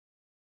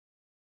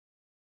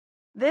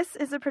This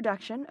is a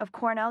production of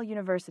Cornell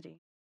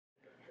University.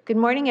 Good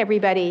morning,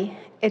 everybody.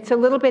 It's a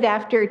little bit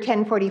after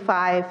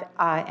 10:45,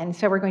 and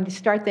so we're going to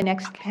start the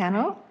next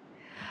panel.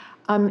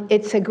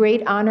 It's a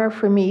great honor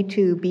for me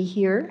to be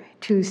here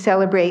to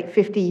celebrate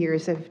 50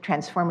 years of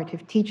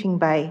transformative teaching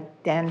by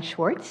Dan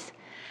Schwarz.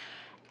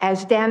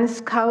 As Dan's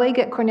colleague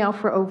at Cornell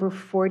for over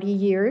 40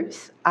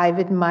 years, I've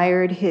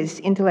admired his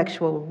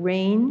intellectual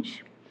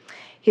range,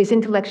 his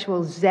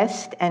intellectual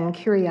zest and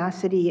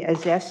curiosity, a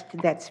zest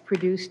that's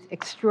produced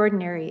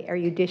extraordinary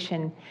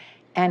erudition,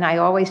 and I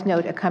always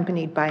note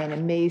accompanied by an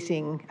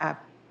amazing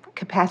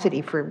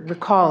capacity for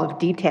recall of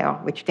detail,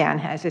 which Dan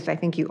has, as I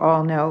think you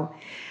all know.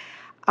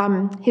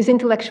 His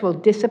intellectual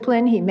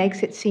discipline, he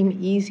makes it seem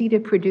easy to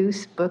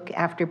produce book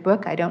after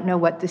book. I don't know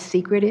what the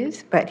secret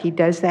is, but he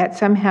does that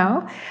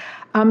somehow.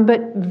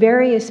 But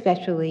very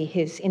especially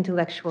his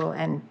intellectual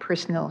and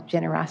personal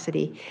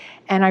generosity.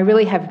 And I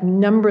really have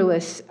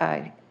numberless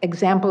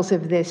examples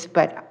of this,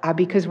 but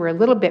because we're a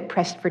little bit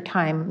pressed for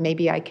time,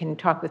 maybe I can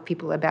talk with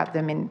people about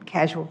them in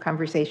casual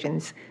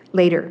conversations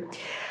later.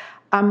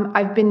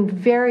 I've been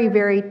very,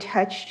 very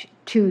touched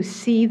to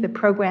see the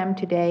program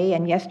today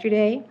and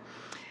yesterday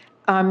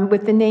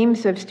with the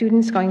names of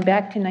students going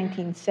back to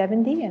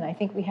 1970, and I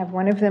think we have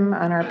one of them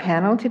on our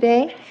panel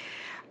today.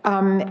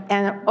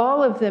 And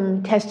all of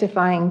them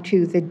testifying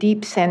to the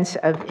deep sense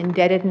of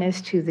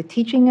indebtedness to the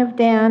teaching of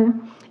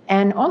Dan,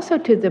 and also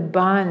to the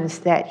bonds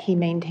that he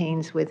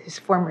maintains with his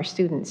former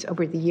students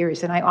over the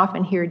years. And I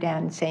often hear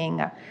Dan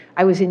saying,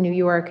 I was in New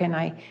York and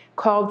I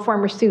called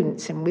former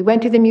students and we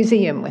went to the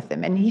museum with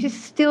them, and he's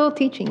still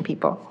teaching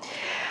people.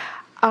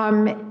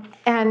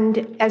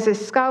 And as a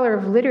scholar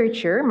of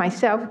literature,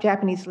 myself,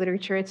 Japanese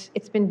literature,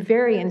 it's been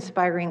very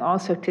inspiring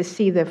also to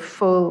see the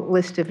full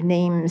list of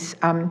names.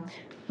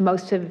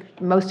 Most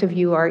of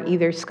you are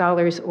either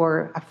scholars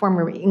or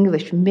former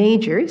English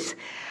majors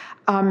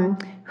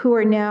who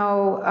are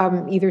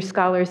now either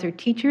scholars or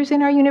teachers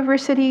in our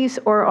universities,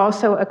 or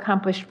also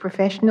accomplished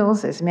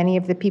professionals, as many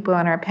of the people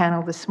on our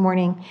panel this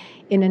morning,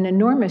 in an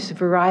enormous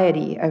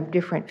variety of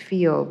different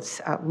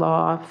fields: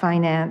 law,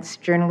 finance,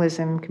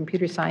 journalism,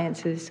 computer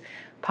sciences,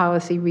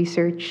 policy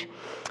research.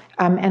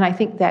 And I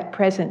think that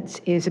presence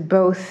is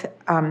both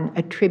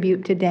a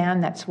tribute to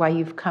Dan, that's why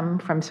you've come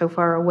from so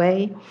far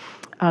away,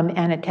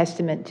 and a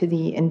testament to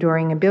the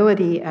enduring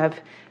ability of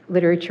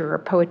literature or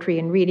poetry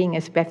and reading,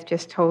 as Beth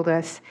just told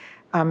us,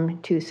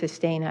 to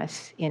sustain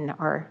us in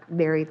our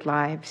varied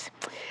lives.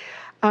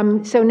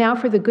 So now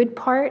for the good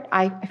part,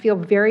 I feel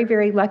very,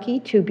 very lucky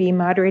to be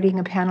moderating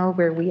a panel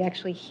where we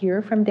actually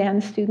hear from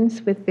Dan's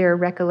students with their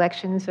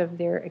recollections of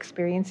their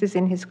experiences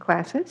in his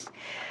classes.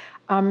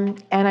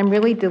 And I'm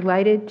really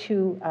delighted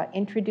to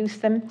introduce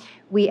them.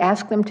 We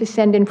asked them to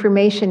send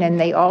information, and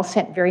they all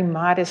sent very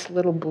modest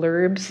little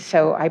blurbs,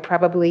 so I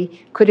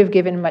probably could have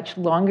given much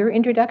longer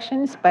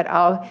introductions, but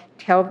I'll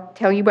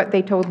tell you what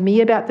they told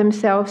me about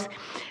themselves.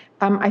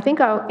 I think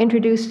I'll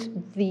introduce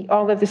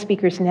all of the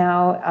speakers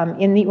now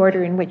in the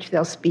order in which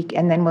they'll speak,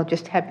 and then we'll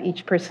just have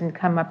each person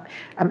come up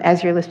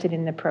as you're listed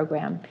in the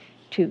program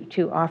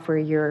to offer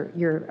your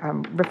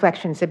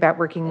reflections about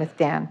working with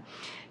Dan.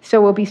 So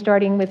we'll be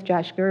starting with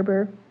Josh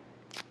Gerber,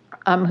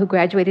 who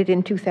graduated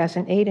in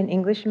 2008, an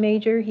English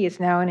major. He is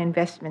now an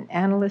investment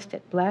analyst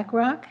at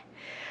BlackRock.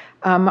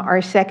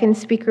 Our second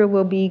speaker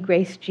will be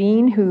Grace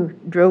Jean, who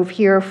drove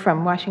here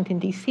from Washington,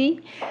 D.C.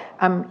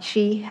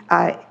 She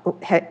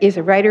is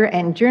a writer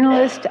and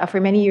journalist. For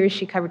many years,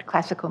 she covered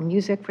classical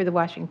music for the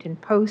Washington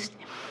Post.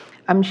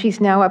 She's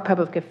now a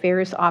public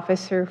affairs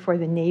officer for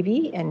the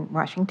Navy in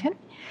Washington.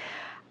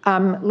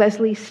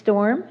 Leslie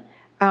Storm,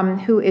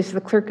 who is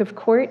the clerk of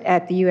court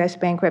at the U.S.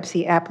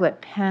 Bankruptcy Appellate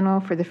Panel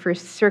for the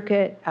First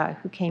Circuit,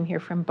 who came here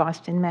from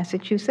Boston,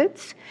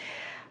 Massachusetts.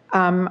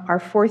 Our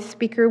fourth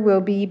speaker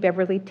will be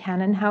Beverly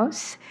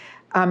Tanenhaus.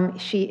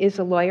 She is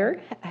a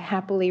lawyer,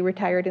 happily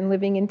retired and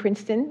living in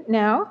Princeton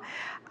now.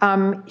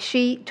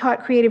 She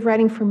taught creative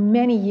writing for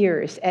many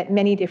years at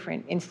many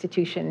different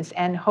institutions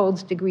and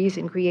holds degrees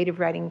in creative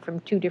writing from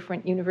two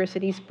different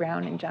universities,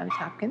 Brown and Johns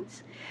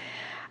Hopkins.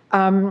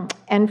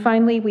 And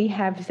finally, we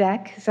have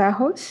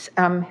Zahos,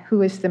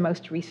 who is the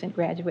most recent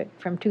graduate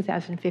from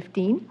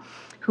 2015,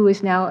 who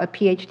is now a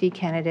PhD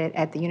candidate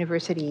at the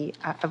University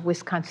of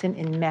Wisconsin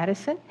in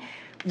Madison,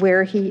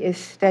 where he is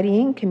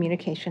studying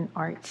communication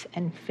arts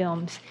and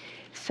films.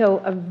 So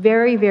a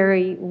very,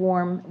 very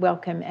warm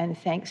welcome and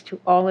thanks to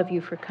all of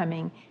you for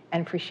coming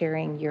and for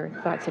sharing your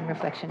thoughts and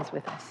reflections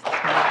with us.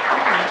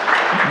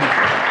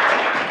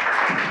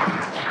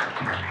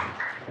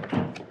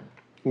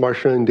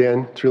 Marcia and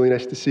Dan, it's really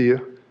nice to see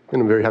you,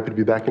 and I'm very happy to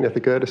be back in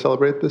Ithaca to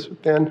celebrate this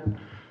with Dan.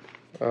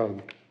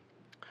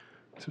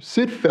 So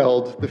Sid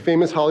Feld, the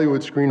famous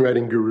Hollywood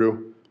screenwriting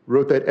guru,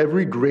 wrote that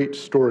every great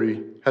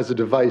story has a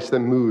device that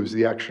moves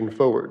the action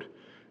forward.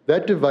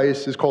 That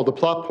device is called a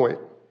plot point.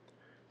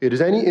 It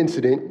is any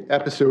incident,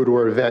 episode,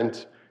 or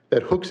event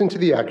that hooks into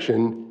the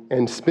action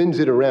and spins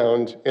it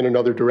around in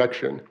another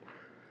direction.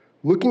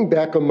 Looking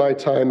back on my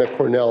time at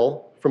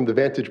Cornell from the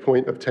vantage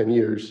point of 10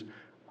 years,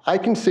 I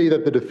can say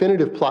that the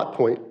definitive plot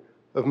point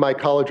of my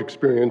college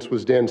experience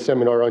was Dan's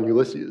seminar on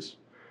Ulysses.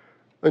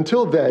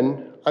 Until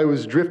then, I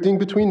was drifting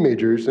between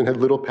majors and had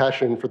little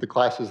passion for the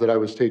classes that I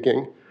was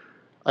taking.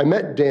 I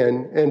met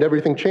Dan, and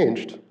everything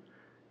changed.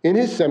 In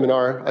his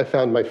seminar, I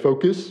found my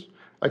focus,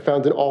 I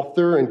found an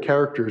author and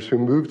characters who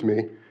moved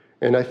me,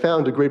 and I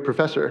found a great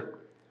professor.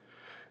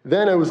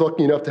 Then I was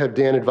lucky enough to have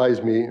Dan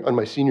advise me on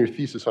my senior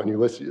thesis on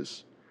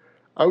Ulysses.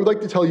 I would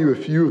like to tell you a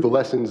few of the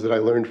lessons that I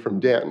learned from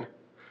Dan.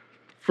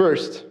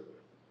 First,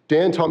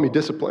 Dan taught me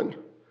discipline.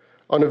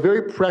 On a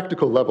very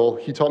practical level,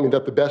 he taught me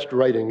that the best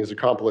writing is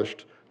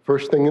accomplished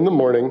first thing in the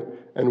morning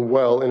and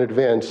well in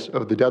advance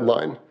of the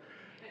deadline.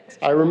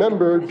 I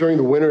remember during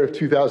the winter of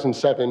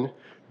 2007,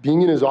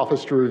 being in his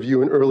office to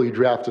review an early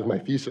draft of my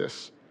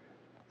thesis.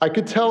 I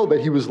could tell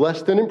that he was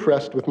less than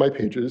impressed with my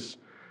pages.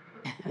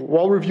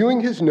 While reviewing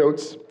his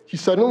notes, he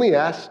suddenly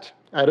asked,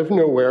 out of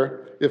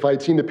nowhere, if I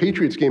had seen the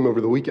Patriots game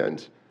over the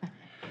weekend.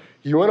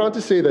 He went on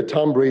to say that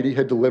Tom Brady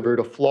had delivered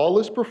a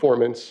flawless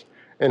performance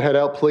and had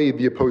outplayed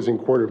the opposing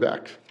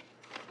quarterback.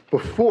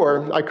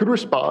 Before I could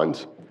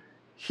respond,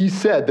 he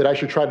said that I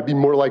should try to be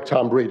more like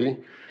Tom Brady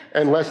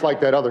and less like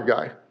that other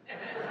guy.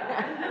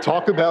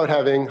 Talk about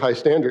having high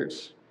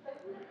standards.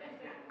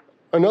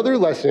 Another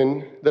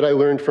lesson that I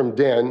learned from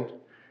Dan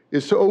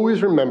is to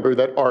always remember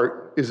that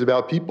art is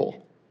about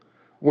people.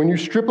 When you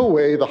strip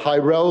away the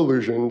highbrow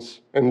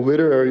illusions and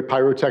literary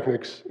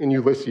pyrotechnics in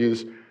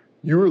Ulysses,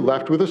 you are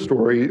left with a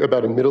story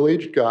about a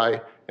middle-aged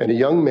guy and a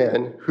young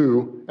man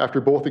who,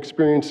 after both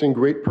experiencing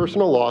great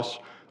personal loss,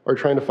 are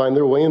trying to find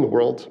their way in the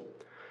world.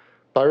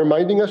 By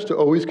reminding us to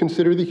always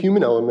consider the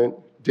human element,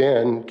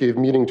 Dan gave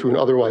meaning to an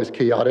otherwise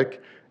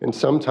chaotic and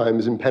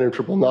sometimes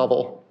impenetrable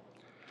novel.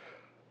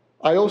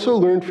 I also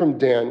learned from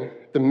Dan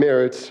the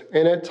merits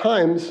and at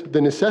times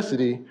the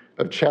necessity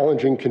of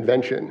challenging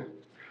convention.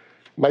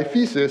 My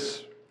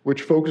thesis,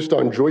 which focused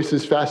on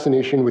Joyce's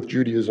fascination with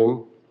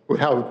Judaism, with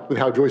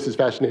how Joyce's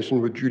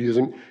fascination with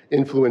Judaism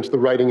influenced the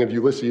writing of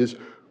Ulysses,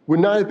 would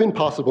not have been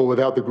possible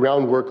without the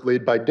groundwork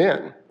laid by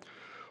Dan.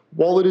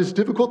 While it is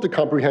difficult to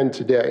comprehend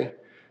today,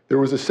 there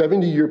was a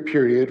 70-year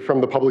period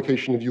from the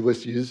publication of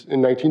Ulysses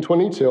in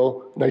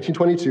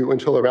 1922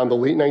 until around the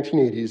late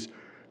 1980s,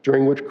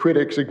 during which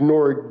critics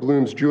ignored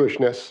Bloom's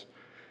Jewishness.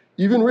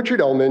 Even Richard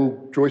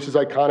Ellman, Joyce's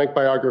iconic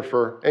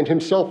biographer, and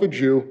himself a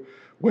Jew,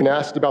 when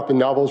asked about the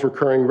novel's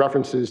recurring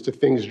references to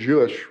things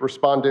Jewish,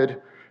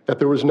 responded that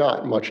there was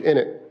not much in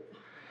it.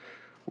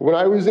 When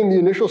I was in the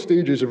initial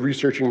stages of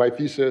researching my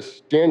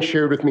thesis, Dan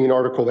shared with me an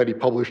article that he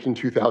published in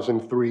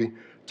 2003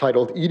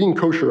 titled "Eating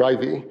Kosher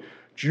Ivy: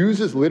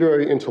 Jews as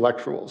Literary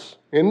Intellectuals."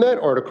 In that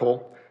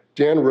article,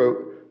 Dan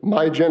wrote,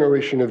 "My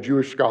generation of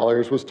Jewish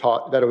scholars was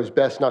taught that it was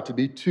best not to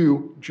be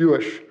too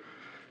Jewish."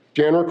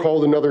 Dan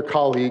recalled another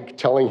colleague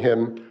telling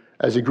him,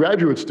 "As a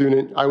graduate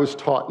student, I was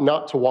taught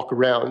not to walk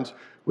around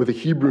with a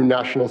Hebrew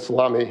national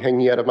salami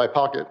hanging out of my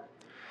pocket."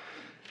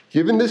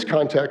 Given this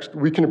context,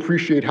 we can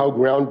appreciate how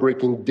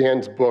groundbreaking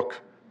Dan's book,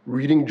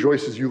 Reading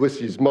Joyce's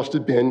Ulysses, must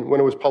have been when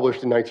it was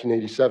published in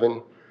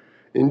 1987.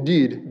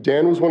 Indeed,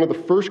 Dan was one of the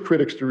first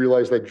critics to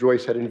realize that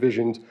Joyce had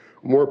envisioned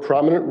a more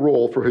prominent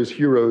role for his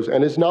heroes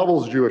and his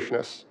novel's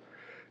Jewishness.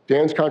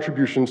 Dan's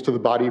contributions to the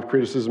body of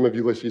criticism of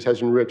Ulysses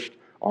has enriched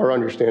our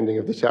understanding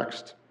of the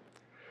text.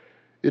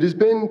 It has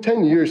been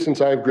 10 years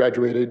since I have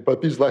graduated,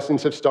 but these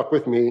lessons have stuck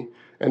with me,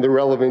 and their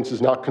relevance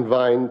is not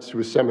confined to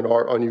a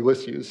seminar on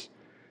Ulysses.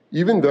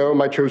 Even though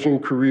my chosen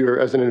career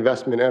as an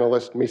investment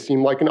analyst may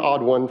seem like an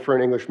odd one for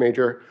an English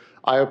major,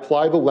 I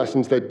apply the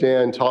lessons that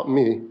Dan taught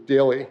me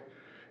daily.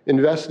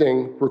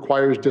 Investing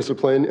requires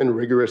discipline and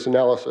rigorous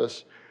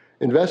analysis.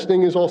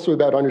 Investing is also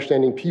about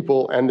understanding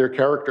people and their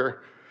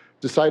character.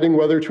 Deciding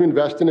whether to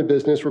invest in a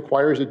business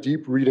requires a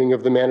deep reading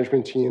of the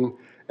management team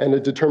and a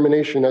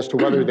determination as to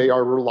whether they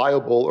are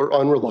reliable or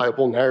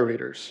unreliable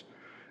narrators.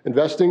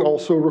 Investing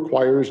also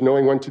requires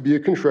knowing when to be a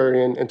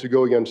contrarian and to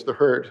go against the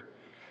herd.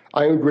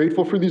 I am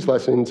grateful for these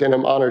lessons, and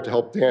I'm honored to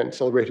help Dan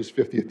celebrate his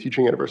 50th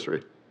teaching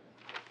anniversary.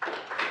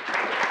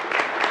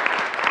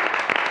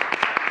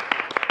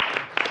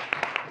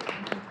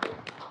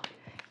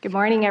 Good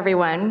morning,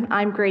 everyone.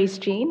 I'm Grace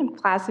Jean,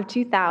 class of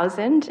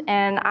 2000,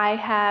 and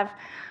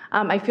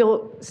I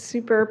feel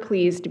super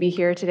pleased to be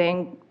here today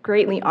and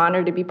greatly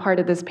honored to be part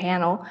of this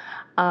panel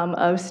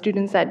of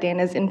students that Dan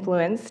has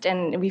influenced.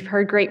 And we've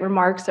heard great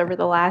remarks over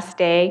the last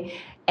day.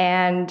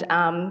 And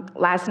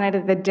last night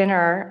at the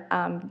dinner,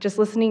 just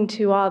listening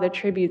to all the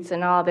tributes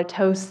and all the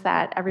toasts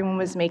that everyone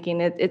was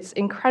making, it's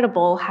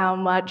incredible how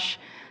much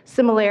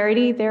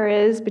similarity there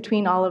is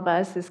between all of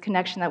us, this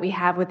connection that we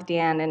have with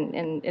Dan,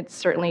 and it's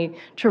certainly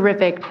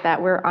terrific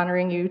that we're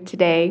honoring you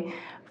today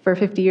for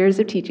 50 years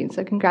of teaching,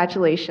 so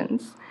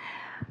congratulations.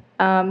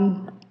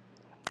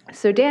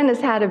 So Dan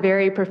has had a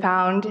very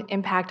profound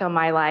impact on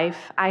my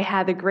life. I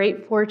had the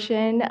great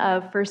fortune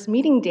of first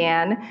meeting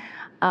Dan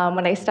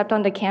when I stepped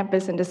onto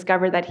campus and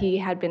discovered that he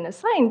had been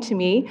assigned to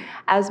me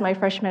as my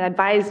freshman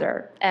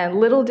advisor. And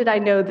little did I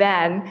know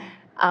then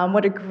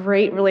what a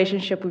great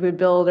relationship we would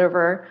build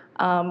over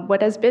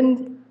what has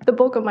been the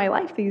bulk of my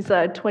life these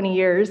 20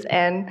 years.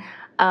 And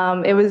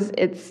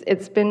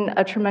It's been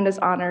a tremendous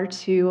honor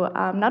to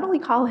not only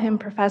call him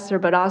professor,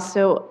 but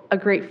also a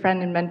great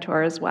friend and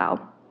mentor as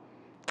well.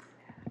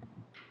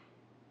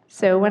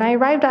 So when I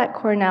arrived at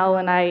Cornell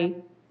and I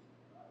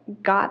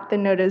got the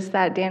notice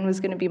that Dan was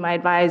going to be my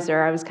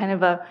advisor, I was kind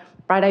of a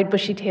bright-eyed,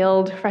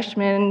 bushy-tailed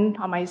freshman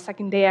on my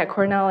second day at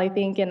Cornell, I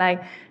think, and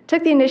I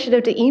took the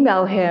initiative to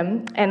email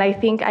him, and I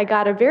think I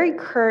got a very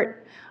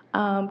curt,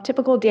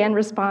 typical Dan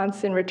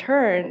response in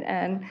return,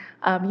 and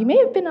you may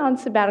have been on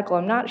sabbatical,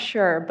 I'm not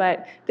sure,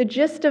 but the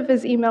gist of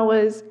his email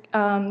was,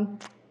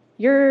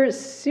 you're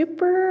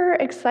super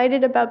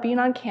excited about being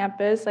on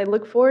campus, I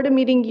look forward to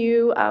meeting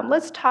you,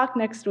 let's talk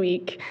next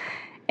week.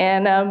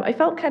 And I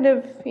felt kind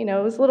of,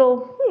 it was a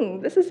little,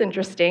 this is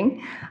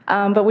interesting.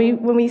 But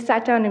when we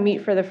sat down to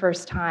meet for the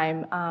first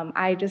time,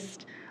 I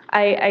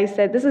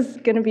said, this is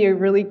going to be a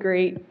really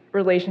great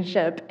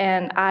relationship.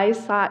 And I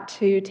sought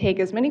to take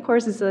as many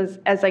courses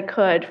as I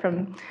could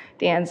from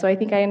Dan. So I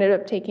think I ended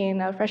up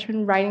taking a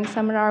freshman writing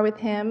seminar with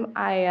him.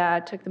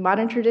 I took the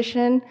Modern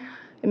Tradition,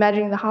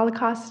 Imagining the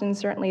Holocaust, and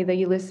certainly the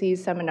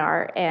Ulysses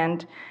seminar.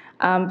 And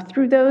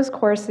through those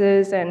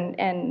courses,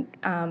 and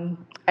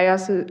I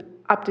also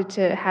opted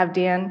to have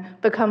Dan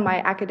become my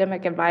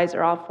academic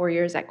advisor all 4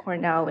 years at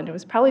Cornell, and it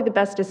was probably the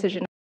best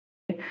decision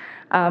I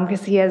made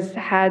because he has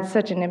had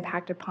such an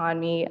impact upon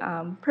me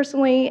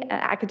personally,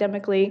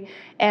 academically,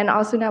 and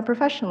also now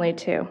professionally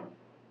too.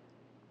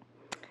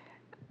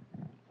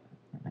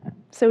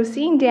 So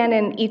seeing Dan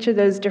in each of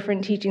those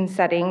different teaching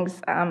settings,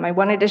 I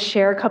wanted to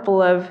share a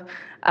couple of,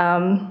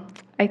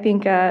 I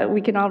think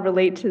we can all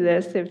relate to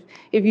this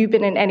if you've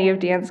been in any of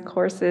Dan's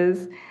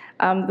courses.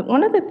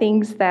 One of the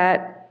things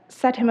that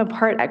set him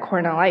apart at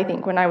Cornell, I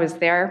think, when I was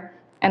there,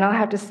 and I'll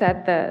have to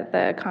set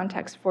the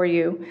context for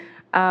you.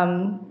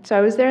 So I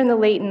was there in the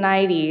late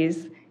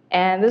 90s,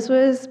 and this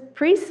was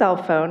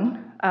pre-cell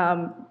phone.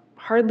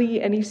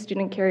 Hardly any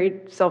student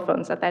carried cell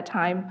phones at that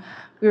time.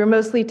 We were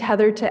mostly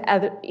tethered to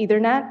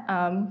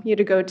Ethernet. You had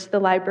to go to the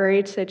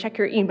library to check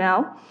your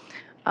email.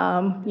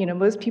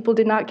 Most people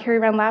did not carry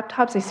around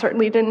laptops. They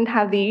certainly didn't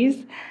have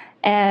these.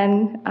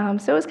 And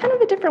so it was kind of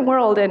a different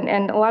world,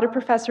 and a lot of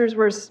professors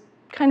were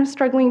kind of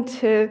struggling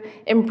to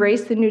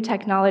embrace the new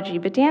technology,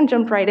 but Dan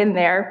jumped right in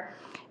there,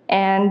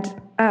 and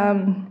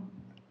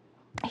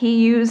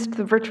he used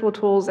the virtual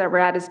tools that were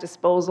at his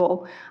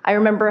disposal. I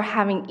remember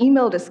having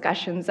email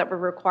discussions that were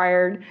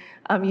required.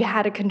 You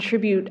had to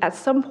contribute at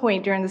some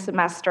point during the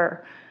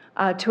semester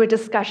to a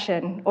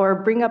discussion or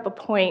bring up a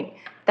point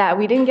that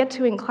we didn't get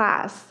to in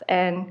class,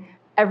 and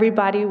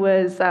everybody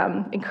was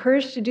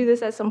encouraged to do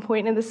this at some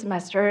point in the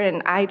semester,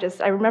 and I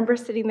remember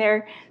sitting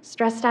there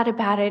stressed out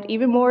about it,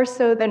 even more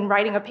so than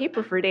writing a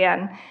paper for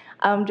Dan.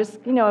 I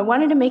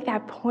wanted to make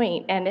that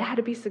point, and it had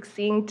to be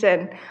succinct,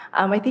 and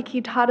I think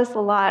he taught us a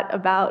lot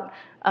about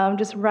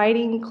just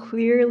writing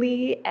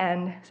clearly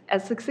and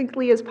as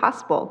succinctly as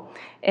possible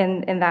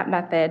in that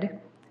method.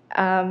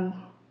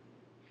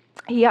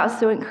 He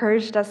also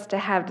encouraged us to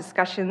have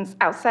discussions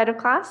outside of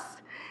class,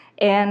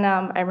 and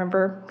I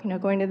remember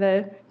going to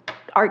the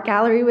art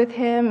gallery with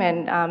him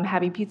and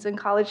having pizza in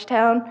College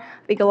Town.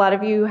 I think a lot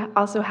of you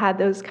also had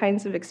those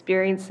kinds of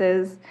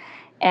experiences.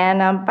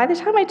 And by the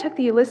time I took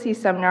the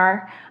Ulysses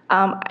seminar,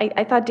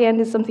 I thought Dan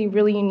did something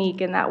really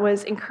unique, and that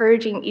was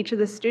encouraging each of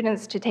the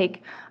students to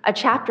take a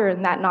chapter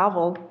in that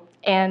novel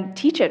and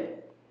teach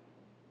it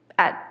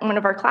at one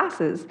of our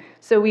classes.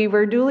 So we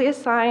were duly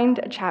assigned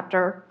a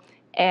chapter,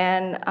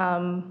 and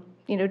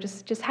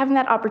just having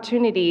that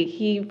opportunity,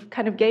 he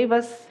kind of gave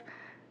us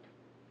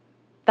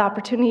the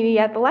opportunity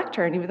at the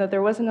lectern, even though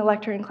there wasn't a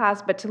lecture in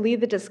class, but to lead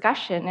the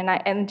discussion.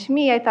 And to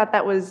me, I thought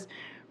that was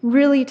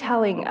really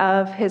telling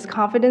of his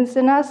confidence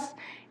in us,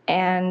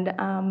 and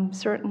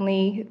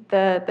certainly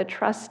the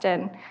trust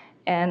and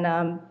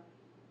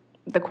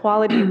the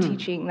quality of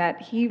teaching that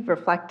he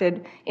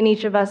reflected in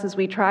each of us as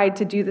we tried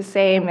to do the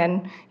same.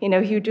 And he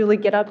would duly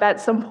get up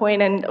at some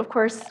point and, of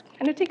course,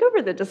 kind of take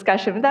over the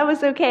discussion, but that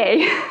was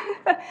okay.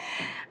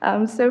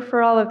 So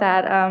for all of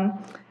that,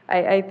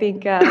 I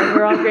think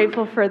we're all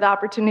grateful for the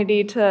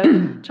opportunity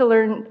to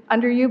learn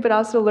under you, but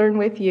also learn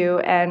with you.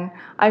 And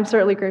I'm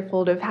certainly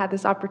grateful to have had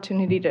this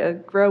opportunity to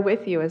grow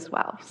with you as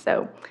well.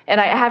 So, and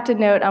I have to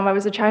note, I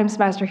was a chimes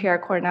master here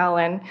at Cornell,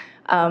 and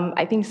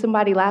I think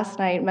somebody last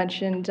night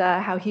mentioned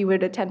how he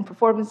would attend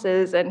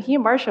performances, and he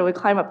and Marsha would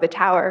climb up the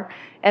tower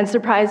and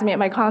surprise me at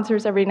my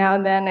concerts every now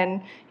and then,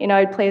 and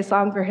I'd play a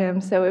song for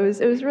him. So it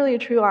was really a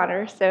true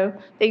honor. So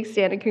thanks,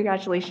 Dan, and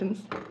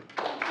congratulations.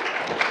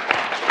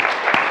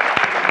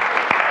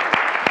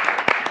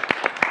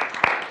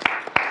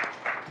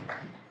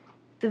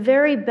 The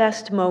very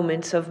best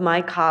moments of my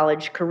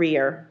college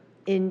career,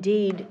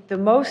 indeed the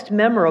most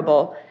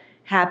memorable,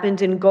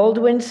 happened in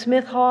Goldwyn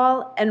Smith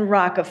Hall and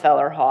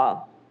Rockefeller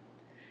Hall.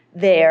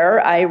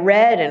 There, I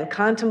read and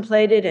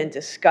contemplated and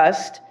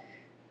discussed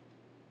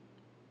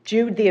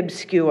Jude the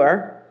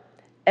Obscure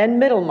and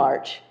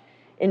Middlemarch.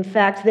 In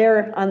fact,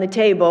 there on the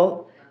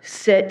table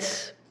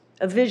sits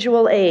a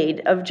visual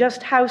aid of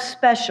just how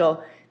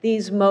special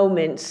these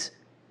moments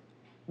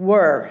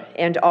were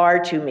and are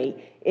to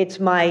me. It's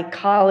my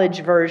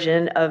college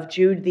version of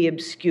Jude the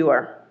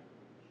Obscure.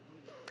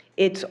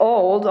 It's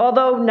old,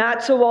 although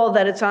not so old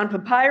that it's on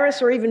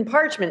papyrus or even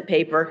parchment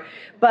paper,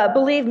 but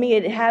believe me,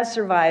 it has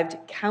survived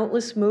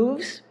countless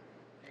moves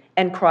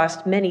and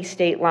crossed many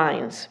state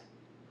lines.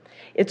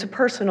 It's a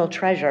personal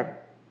treasure.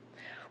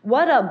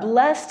 What a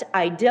blessed,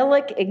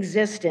 idyllic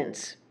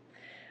existence.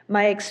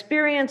 My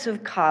experience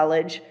of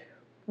college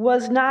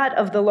was not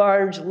of the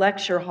large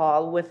lecture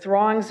hall with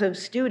throngs of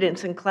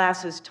students and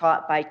classes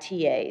taught by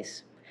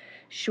TAs.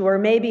 Sure,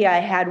 maybe I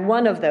had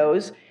one of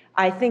those.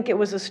 I think it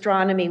was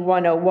Astronomy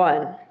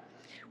 101,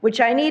 which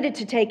I needed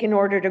to take in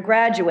order to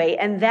graduate,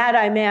 and that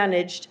I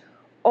managed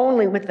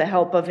only with the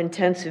help of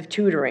intensive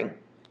tutoring.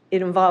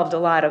 It involved a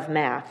lot of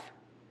math.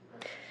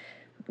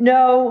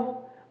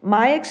 No,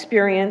 my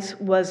experience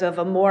was of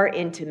a more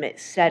intimate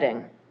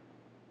setting.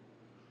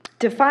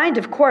 Defined,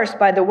 of course,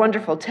 by the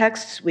wonderful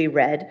texts we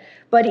read,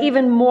 but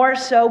even more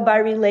so by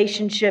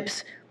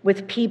relationships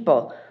with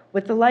people,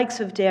 with the likes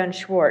of Dan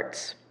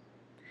Schwarz.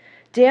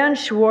 Dan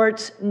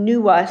Schwarz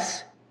knew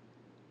us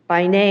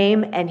by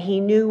name, and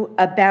he knew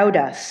about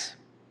us.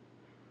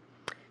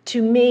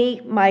 To me,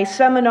 my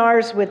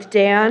seminars with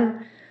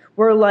Dan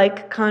were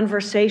like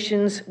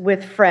conversations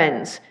with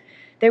friends.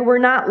 They were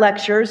not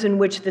lectures in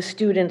which the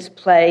students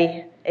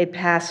play a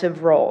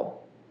passive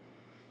role.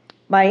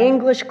 My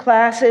English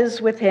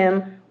classes with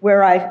him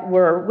where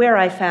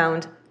I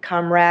found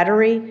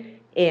camaraderie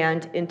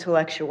and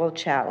intellectual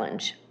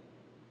challenge.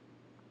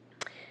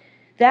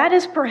 That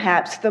is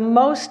perhaps the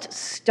most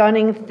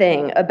stunning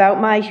thing about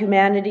my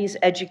humanities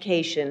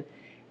education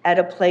at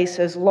a place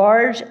as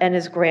large and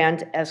as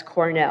grand as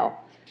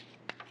Cornell.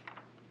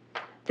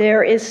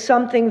 There is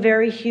something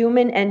very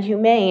human and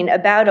humane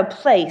about a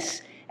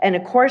place and a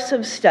course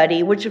of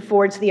study which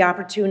affords the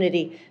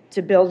opportunity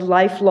to build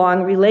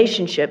lifelong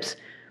relationships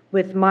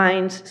with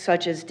minds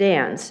such as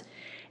Dan's.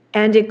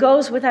 And it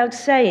goes without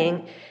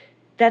saying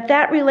that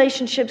that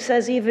relationship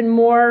says even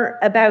more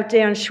about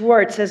Dan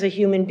Schwarz as a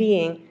human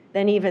being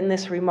than even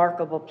this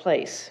remarkable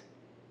place.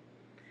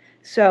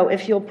 So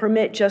if you'll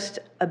permit just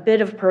a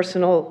bit of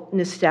personal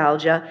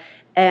nostalgia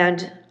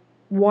and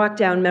walk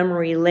down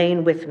memory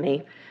lane with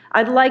me,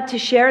 I'd like to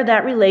share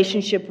that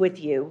relationship with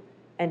you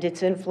and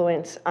its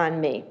influence on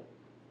me.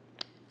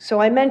 So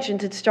I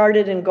mentioned it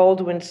started in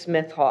Goldwin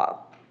Smith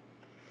Hall,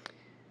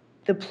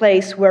 the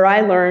place where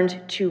I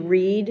learned to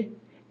read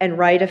and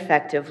write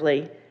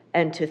effectively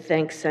and to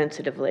think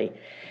sensitively.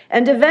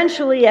 And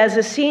eventually, as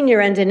a senior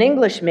and an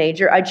English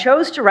major, I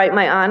chose to write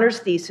my honors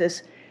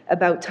thesis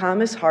about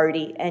Thomas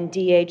Hardy and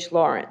D.H.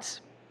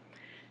 Lawrence,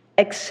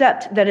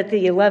 except that at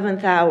the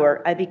 11th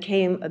hour, I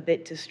became a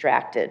bit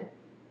distracted.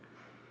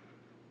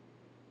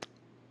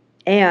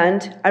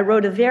 And I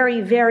wrote a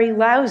very, very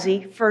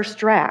lousy first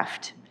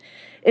draft.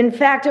 In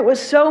fact, it was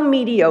so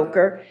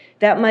mediocre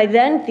that my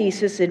then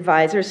thesis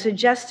advisor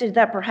suggested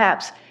that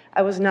perhaps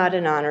I was not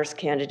an honors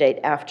candidate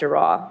after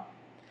all.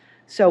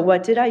 So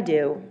what did I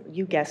do?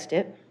 You guessed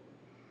it.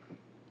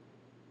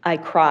 I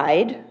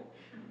cried.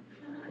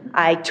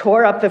 I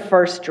tore up the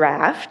first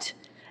draft,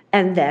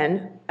 and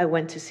then I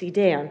went to see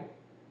Dan,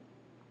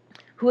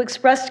 who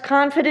expressed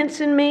confidence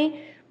in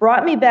me,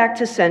 brought me back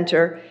to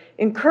center,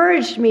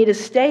 encouraged me to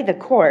stay the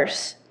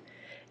course,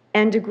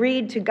 and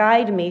agreed to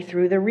guide me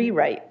through the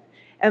rewrite.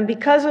 And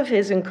because of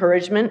his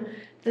encouragement,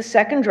 the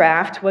second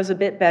draft was a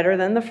bit better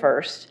than the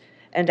first,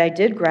 and I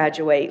did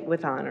graduate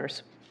with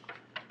honors.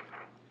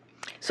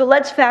 So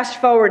let's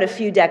fast forward a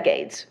few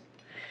decades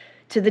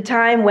to the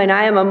time when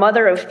I am a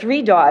mother of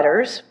 3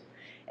 daughters,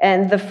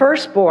 and the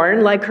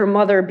firstborn, like her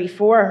mother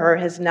before her,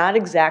 has not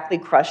exactly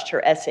crushed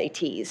her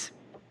SATs.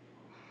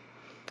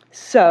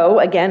 So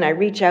again, I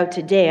reach out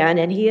to Dan,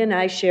 and he and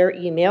I share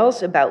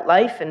emails about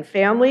life and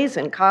families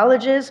and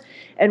colleges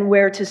and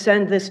where to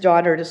send this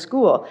daughter to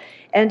school.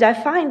 And I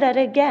find that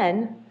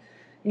again,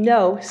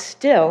 no,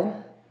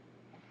 still,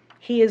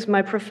 he is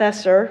my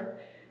professor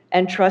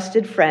and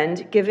trusted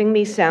friend, giving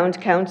me sound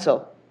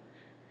counsel.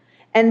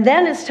 And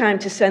then it's time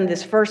to send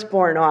this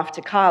firstborn off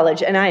to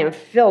college, and I am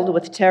filled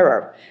with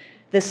terror.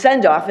 The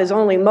send-off is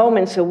only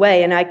moments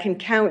away, and I can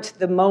count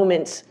the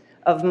moments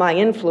of my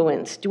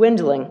influence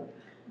dwindling.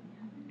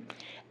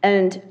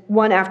 And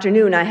one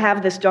afternoon, I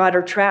have this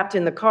daughter trapped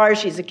in the car.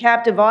 She's a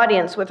captive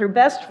audience with her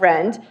best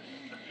friend,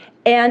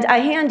 and I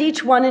hand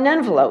each one an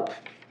envelope.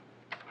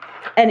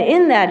 And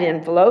in that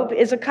envelope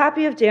is a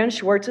copy of Dan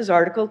Schwartz's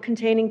article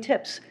containing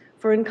tips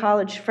for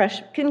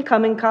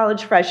incoming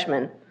college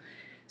freshmen.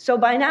 So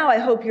by now, I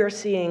hope you're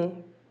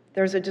seeing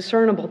there's a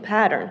discernible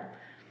pattern.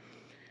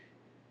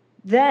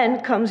 Then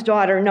comes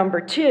daughter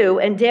number 2,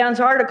 and Dan's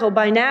article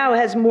by now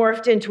has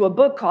morphed into a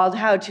book called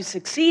How to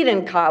Succeed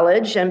in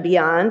College and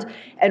Beyond.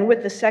 And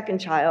with the second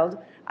child,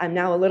 I'm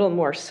now a little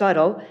more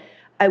subtle.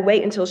 I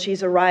wait until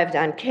she's arrived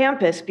on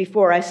campus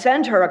before I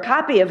send her a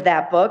copy of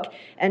that book,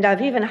 and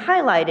I've even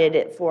highlighted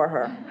it for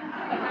her.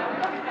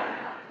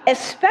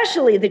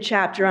 Especially the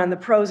chapter on the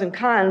pros and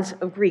cons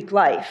of Greek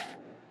life.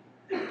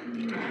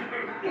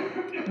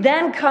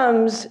 Then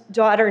comes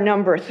daughter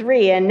number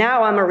 3, and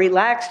now I'm a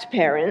relaxed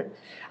parent.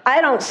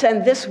 I don't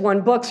send this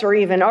one books or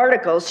even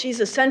articles. She's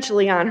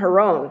essentially on her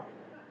own.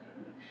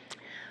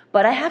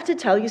 But I have to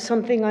tell you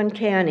something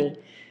uncanny.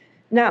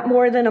 Not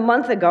more than a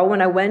month ago,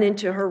 when I went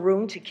into her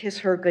room to kiss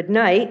her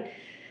goodnight,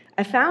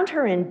 I found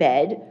her in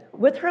bed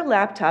with her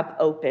laptop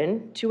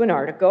open to an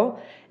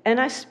article, and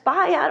I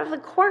spy out of the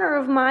corner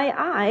of my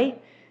eye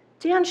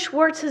Dan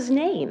Schwartz's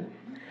name.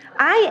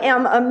 I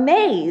am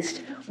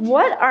amazed.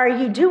 What are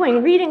you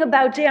doing reading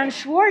about Dan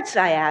Schwarz,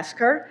 I ask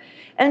her.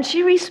 And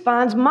she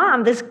responds,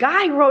 Mom, this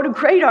guy wrote a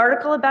great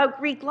article about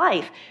Greek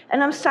life,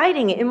 and I'm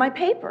citing it in my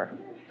paper.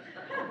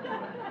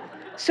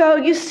 So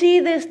you see,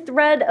 this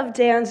thread of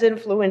Dan's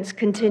influence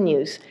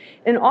continues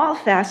in all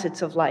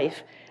facets of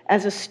life,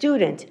 as a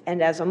student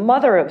and as a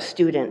mother of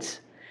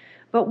students.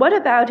 But what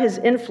about his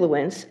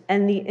influence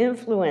and the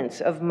influence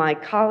of my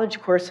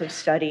college course of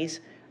studies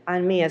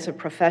on me as a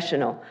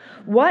professional?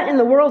 What in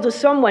the world is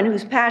someone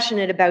who's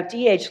passionate about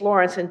D.H.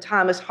 Lawrence and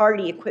Thomas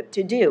Hardy equipped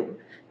to do,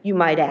 you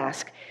might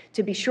ask?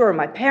 To be sure,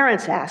 my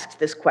parents asked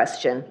this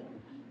question.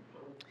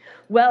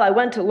 Well, I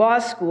went to law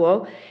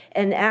school,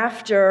 and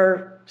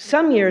after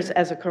some years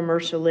as a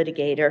commercial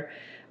litigator,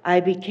 I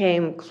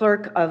became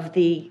clerk of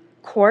the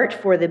court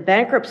for the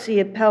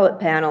bankruptcy appellate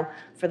panel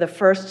for the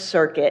First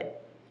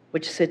Circuit,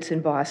 which sits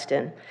in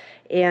Boston.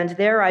 And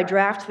there I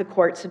draft the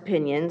court's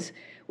opinions,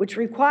 which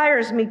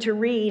requires me to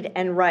read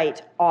and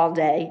write all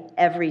day,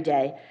 every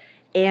day.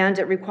 And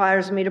it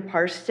requires me to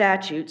parse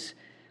statutes,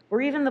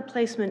 where even the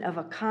placement of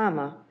a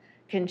comma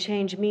can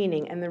change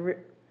meaning and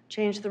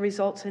change the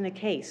results in a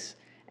case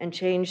and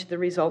change the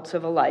results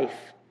of a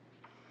life.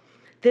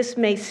 This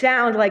may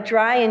sound like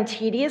dry and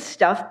tedious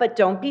stuff, but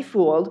don't be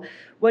fooled.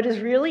 What is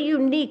really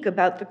unique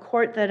about the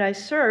court that I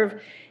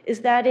serve is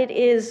that it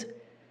is,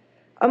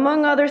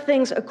 among other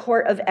things, a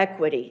court of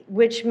equity,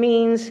 which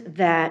means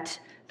that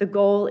the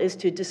goal is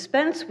to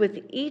dispense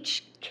with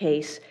each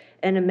case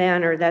in a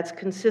manner that's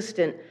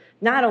consistent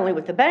not only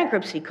with the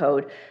bankruptcy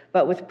code,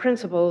 but with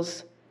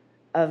principles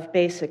of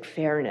basic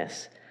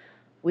fairness.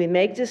 We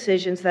make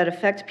decisions that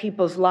affect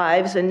people's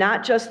lives, and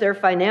not just their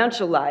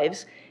financial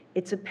lives.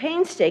 It's a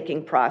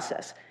painstaking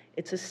process.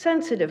 It's a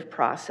sensitive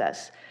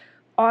process.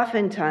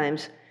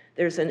 Oftentimes,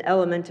 there's an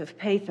element of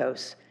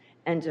pathos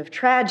and of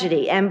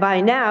tragedy. And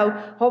by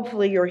now,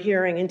 hopefully you're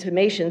hearing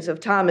intimations of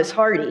Thomas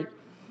Hardy.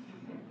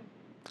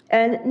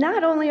 And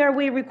not only are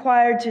we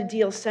required to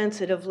deal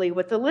sensitively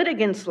with the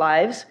litigants'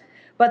 lives,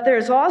 but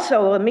there's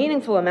also a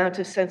meaningful amount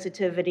of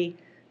sensitivity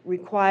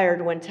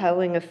required when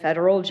telling a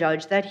federal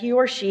judge that he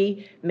or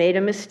she made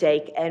a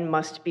mistake and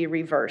must be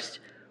reversed.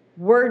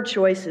 Word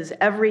choice is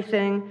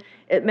everything.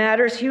 It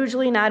matters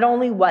hugely not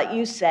only what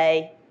you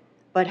say,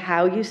 but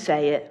how you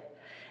say it.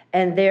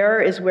 And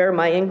there is where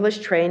my English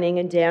training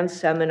and Dan's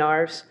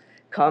seminars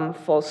come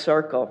full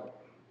circle.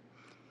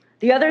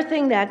 The other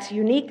thing that's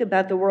unique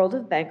about the world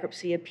of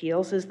bankruptcy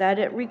appeals is that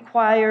it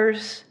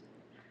requires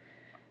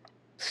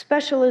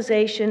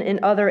specialization in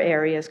other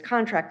areas: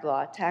 contract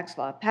law, tax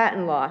law,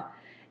 patent law.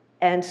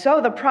 And so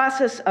the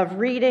process of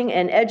reading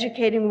and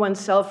educating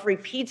oneself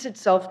repeats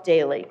itself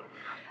daily.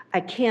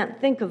 I can't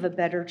think of a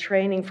better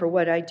training for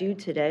what I do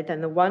today than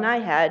the one I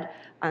had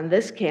on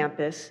this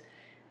campus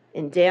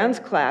in Dan's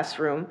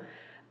classroom.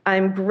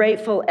 I'm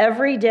grateful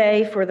every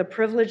day for the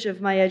privilege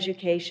of my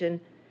education,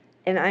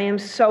 and I am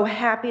so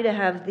happy to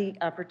have the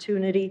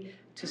opportunity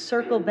to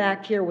circle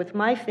back here with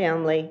my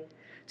family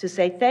to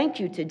say thank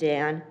you to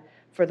Dan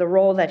for the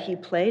role that he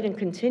played and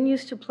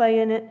continues to play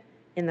in it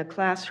in the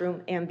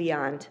classroom and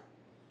beyond.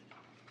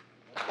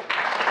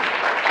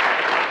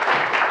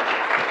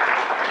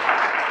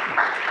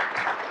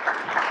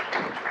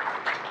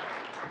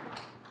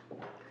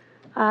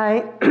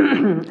 Hi,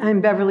 I'm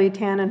Beverly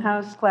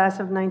Tanenhaus, class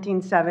of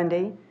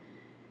 1970,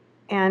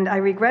 and I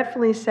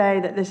regretfully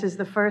say that this is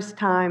the first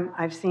time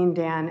I've seen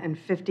Dan in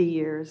 50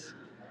 years.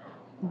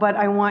 But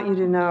I want you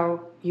to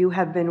know you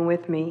have been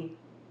with me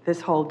this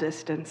whole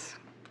distance.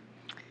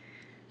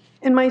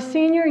 In my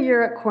senior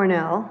year at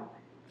Cornell,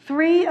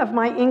 3 of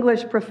my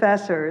English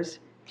professors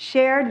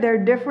shared their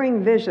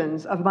differing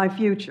visions of my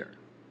future.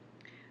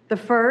 The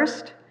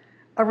first,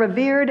 a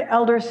revered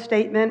elder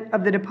statesman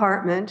of the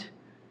department,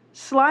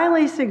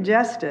 slyly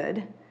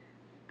suggested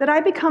that I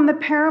become the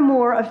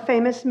paramour of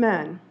famous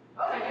men.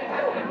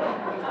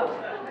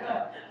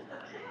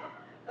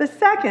 The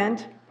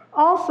second,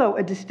 also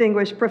a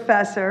distinguished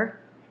professor,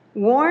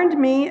 warned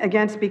me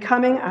against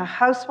becoming a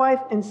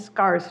housewife in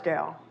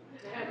Scarsdale.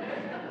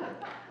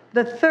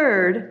 The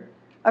third,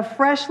 a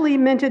freshly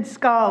minted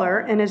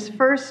scholar in his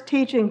first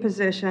teaching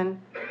position,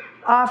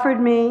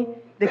 offered me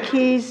the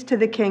keys to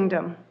the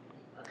kingdom.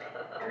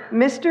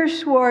 Mr.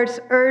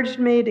 Schwarz urged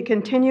me to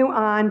continue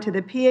on to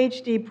the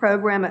PhD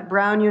program at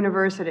Brown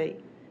University,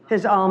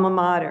 his alma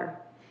mater.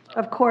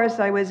 Of course,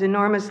 I was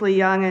enormously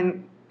young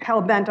and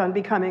hell-bent on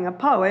becoming a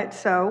poet,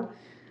 so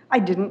I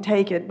didn't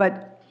take it,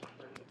 but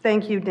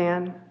thank you,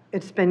 Dan.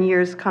 It's been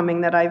years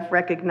coming that I've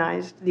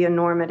recognized the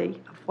enormity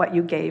of what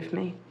you gave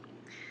me.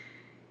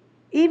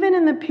 Even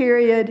in the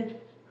period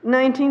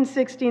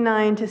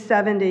 1969 to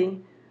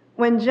 70,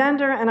 when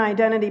gender and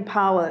identity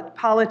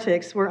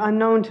politics were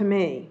unknown to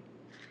me,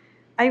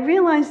 I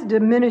realized the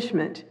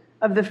diminishment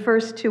of the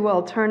first two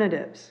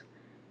alternatives.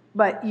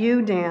 But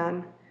you,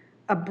 Dan,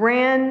 a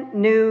brand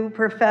new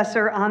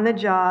professor on the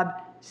job,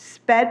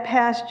 sped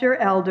past your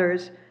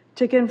elders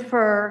to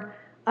confer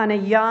on a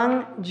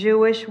young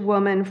Jewish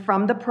woman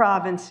from the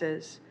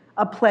provinces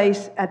a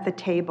place at the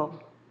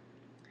table.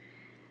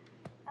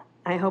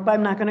 I hope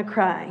I'm not going to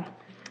cry.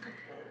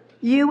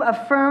 You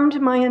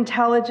affirmed my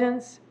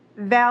intelligence,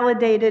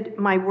 validated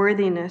my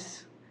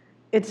worthiness.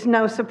 It's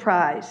no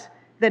surprise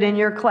that in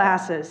your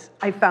classes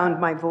I found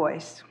my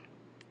voice.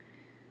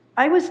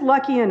 I was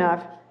lucky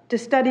enough to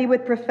study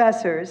with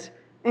professors,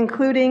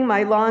 including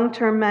my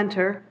long-term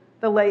mentor,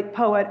 the late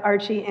poet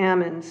Archie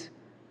Ammons,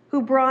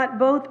 who brought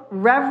both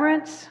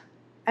reverence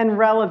and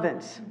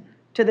relevance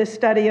to the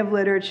study of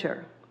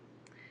literature.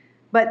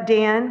 But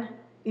Dan,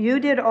 you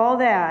did all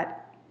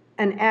that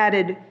and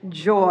added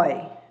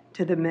joy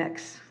to the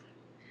mix.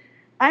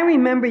 I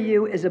remember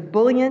you as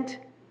ebullient,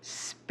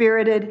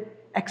 spirited,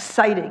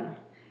 exciting,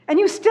 and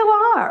you still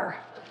are.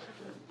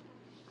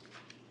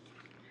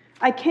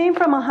 I came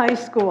from a high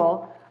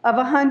school of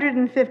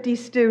 150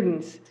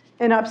 students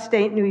in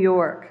upstate New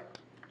York.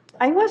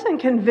 I wasn't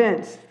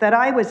convinced that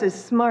I was as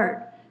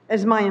smart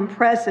as my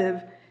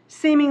impressive,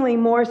 seemingly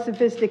more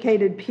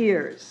sophisticated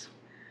peers.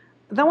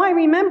 Though I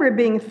remember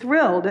being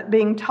thrilled at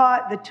being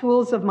taught the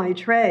tools of my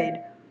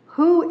trade,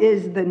 who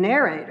is the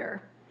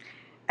narrator,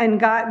 and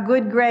got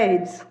good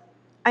grades,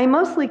 I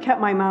mostly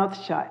kept my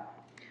mouth shut,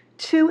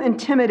 too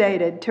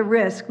intimidated to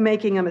risk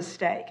making a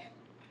mistake.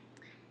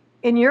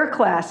 In your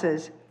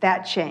classes,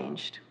 that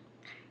changed.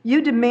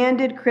 You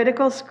demanded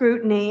critical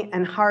scrutiny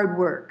and hard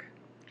work,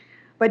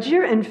 but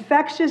your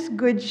infectious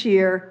good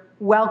cheer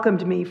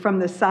welcomed me from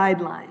the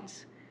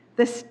sidelines.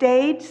 The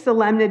staid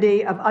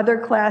solemnity of other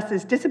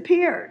classes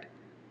disappeared.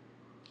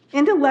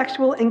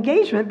 Intellectual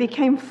engagement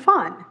became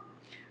fun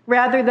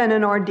rather than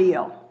an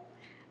ordeal.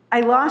 I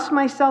lost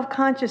my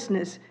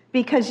self-consciousness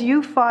because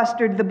you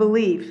fostered the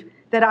belief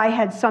that I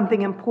had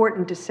something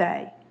important to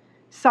say,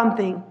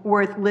 something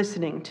worth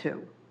listening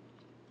to.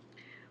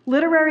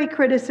 Literary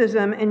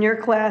criticism in your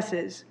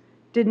classes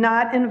did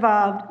not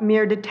involve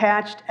mere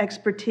detached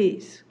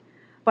expertise,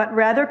 but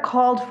rather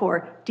called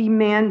for,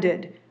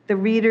 demanded the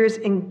reader's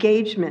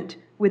engagement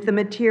with the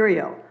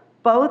material,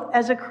 both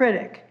as a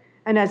critic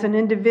and as an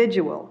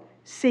individual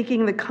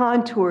seeking the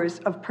contours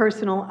of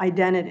personal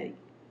identity.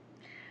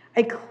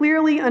 I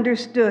clearly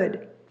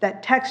understood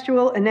that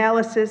textual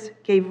analysis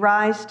gave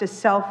rise to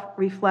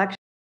self-reflection.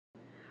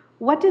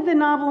 What did the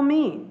novel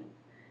mean?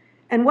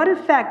 And what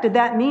effect did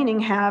that meaning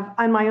have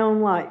on my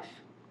own life?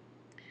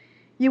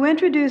 You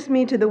introduced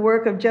me to the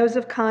work of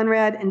Joseph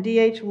Conrad and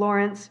D.H.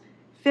 Lawrence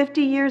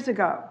 50 years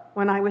ago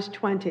when I was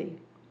 20.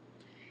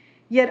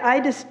 Yet I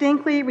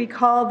distinctly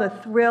recall the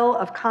thrill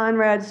of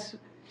Conrad's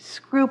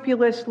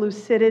scrupulous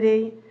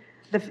lucidity,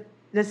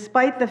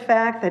 despite the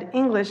fact that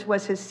English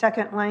was his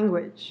second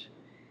language.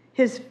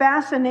 His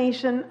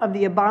fascination of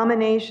the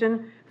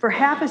abomination for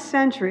half a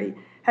century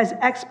has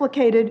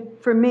explicated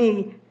for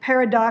me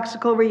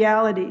paradoxical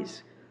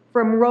realities,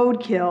 from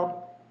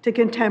roadkill to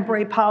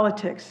contemporary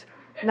politics.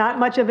 Not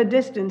much of a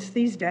distance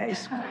these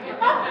days.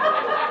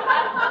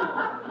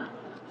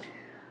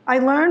 I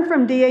learned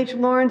from D.H.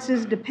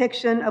 Lawrence's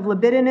depiction of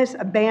libidinous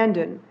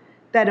abandon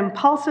that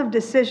impulsive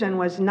decision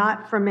was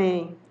not for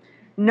me.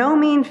 No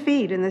mean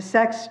feat in the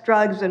sex,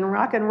 drugs, and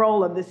rock and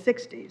roll of the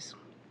 60s.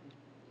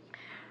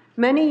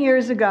 Many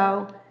years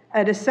ago,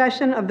 at a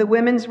session of the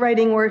women's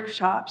writing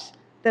workshops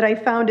that I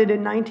founded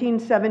in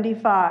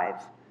 1975,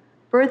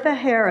 Bertha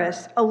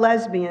Harris, a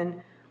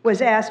lesbian,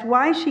 was asked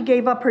why she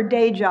gave up her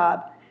day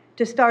job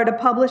to start a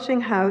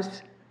publishing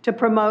house to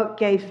promote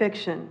gay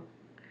fiction.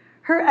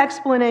 Her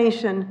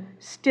explanation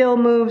still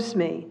moves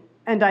me,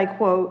 and I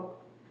quote,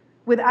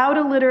 "Without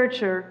a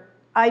literature,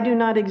 I do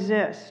not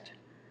exist,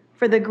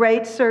 for the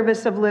great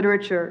service of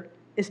literature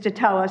is to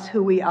tell us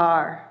who we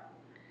are."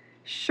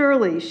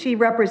 Surely she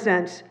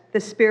represents the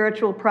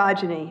spiritual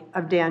progeny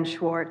of Dan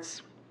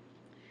Schwarz.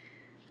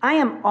 I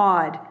am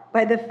awed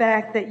by the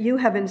fact that you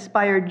have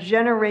inspired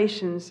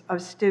generations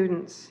of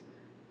students.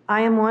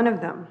 I am one of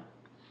them.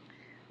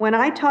 When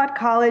I taught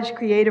college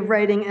creative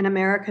writing and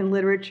American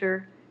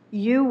literature,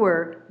 you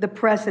were the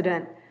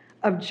precedent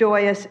of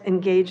joyous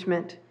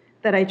engagement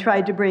that I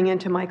tried to bring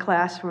into my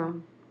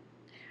classroom.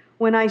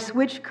 When I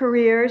switched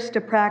careers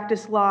to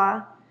practice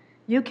law,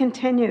 you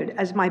continued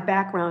as my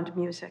background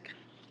music.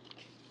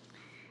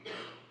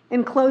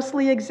 In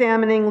closely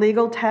examining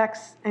legal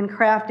texts and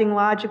crafting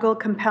logical,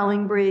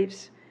 compelling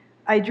briefs,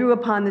 I drew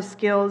upon the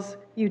skills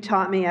you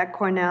taught me at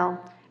Cornell,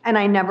 and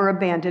I never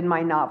abandoned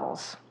my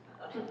novels.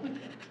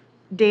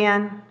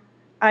 Dan,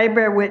 I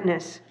bear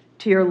witness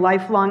to your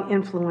lifelong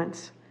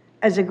influence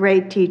as a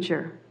great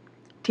teacher,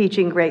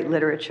 teaching great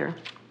literature.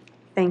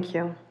 Thank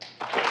you.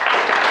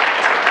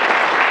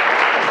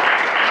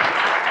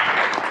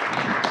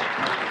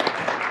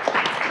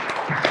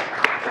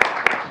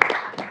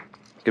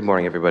 Good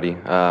morning, everybody.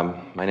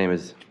 My name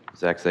is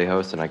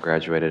Zahos, and I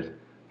graduated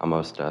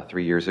almost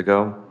 3 years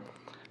ago.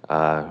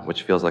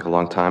 which feels like a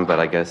long time, but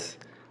I guess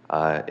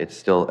it's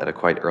still at a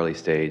quite early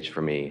stage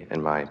for me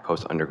in my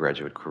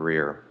post-undergraduate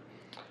career.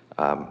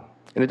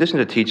 In addition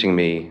to teaching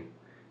me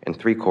in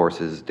 3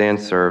 courses, Dan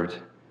served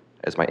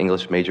as my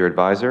English major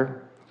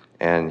advisor,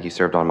 and he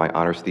served on my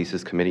honors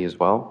thesis committee as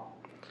well.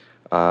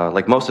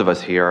 Like most of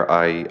us here,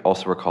 I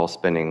also recall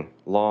spending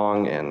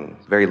long and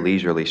very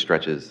leisurely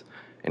stretches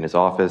in his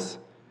office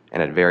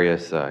and at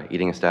various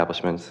eating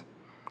establishments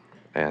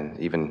and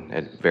even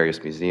at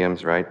various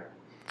museums, right?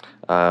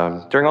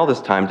 During all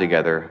this time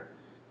together,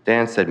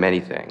 Dan said many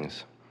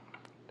things.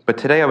 But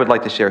today I would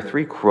like to share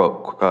 3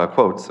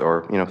 quotes,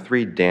 or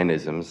 3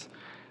 Danisms,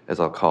 as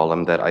I'll call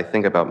them, that I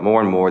think about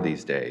more and more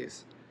these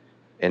days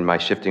in my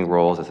shifting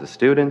roles as a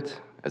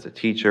student, as a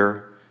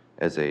teacher,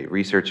 as a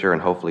researcher,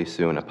 and hopefully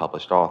soon a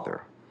published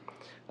author.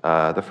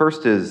 The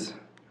first is,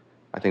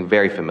 I think,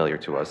 very familiar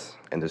to us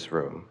in this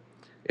room.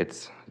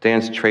 It's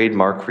Dan's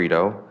trademark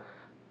credo,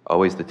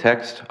 always the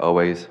text,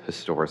 always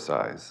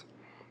historicize.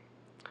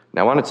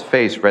 Now, on its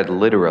face, read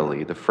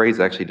literally, the phrase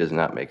actually does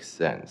not make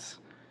sense.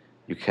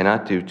 You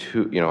cannot do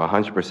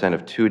 100%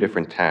 of 2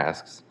 different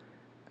tasks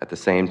at the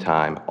same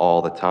time,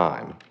 all the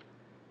time.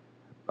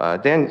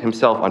 Dan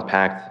himself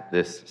unpacked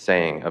this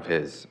saying of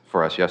his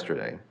for us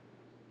yesterday.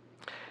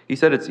 He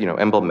said it's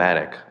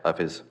emblematic of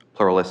his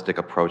pluralistic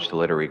approach to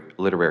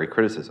literary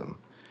criticism,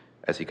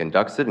 as he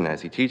conducts it and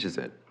as he teaches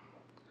it.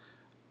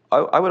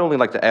 I would only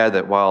like to add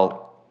that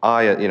while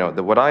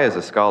what I as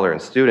a scholar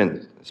and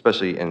student,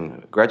 especially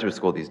in graduate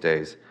school these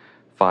days,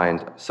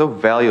 find so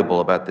valuable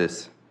about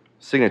this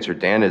signature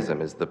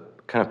Danism is the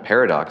kind of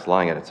paradox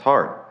lying at its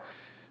heart.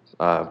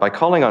 By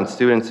calling on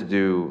students to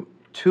do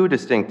 2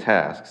 distinct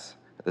tasks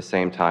at the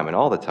same time and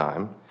all the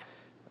time,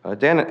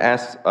 Dan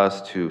asks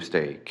us to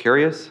stay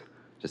curious,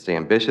 to stay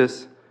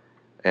ambitious,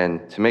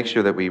 and to make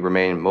sure that we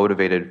remain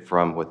motivated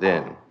from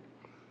within.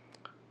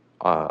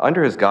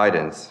 Under his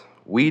guidance,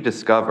 we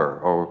discover,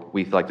 or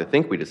we like to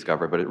think we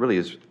discover, but it really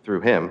is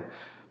through him,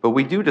 but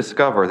we do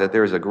discover that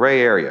there is a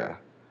gray area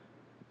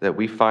that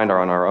we find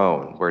on our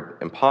own, where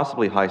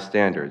impossibly high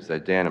standards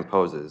that Dan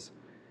imposes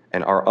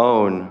and our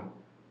own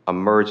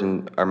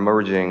emerging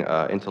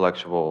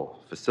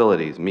intellectual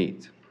facilities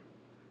meet.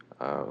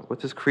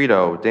 With his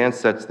credo, Dan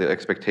sets the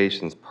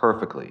expectations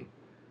perfectly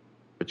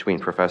between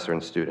professor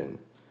and student,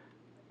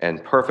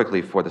 and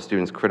perfectly for the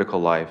student's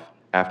critical life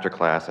after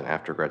class and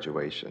after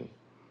graduation.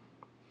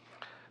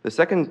 The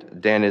second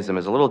Danism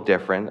is a little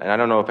different, and I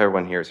don't know if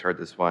everyone here has heard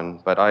this one,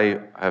 but I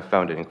have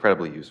found it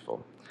incredibly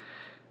useful.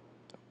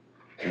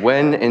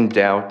 When in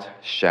doubt,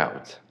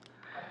 shout.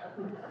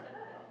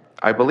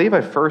 I believe I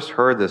first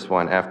heard this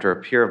one after a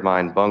peer of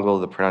mine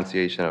bungled the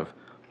pronunciation of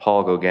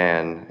Paul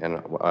Gauguin in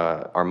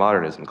our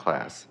modernism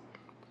class.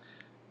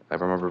 I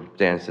remember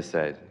Dan just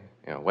said,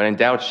 when in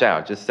doubt,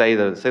 shout. Just say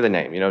the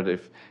name.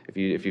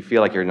 If you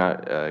feel like you're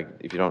not,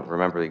 if you don't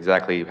remember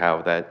exactly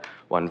how that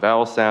one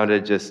vowel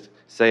sounded, just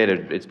say it.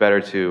 It's better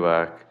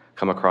to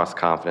come across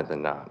confident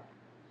than not.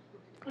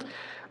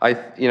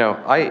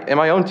 In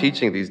my own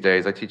teaching these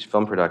days, I teach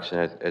film production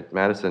at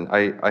Madison.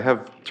 I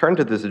have turned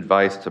to this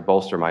advice to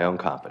bolster my own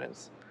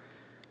confidence.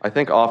 I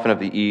think often of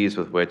the ease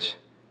with which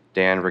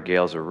Dan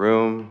regales a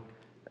room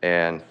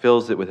and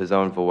fills it with his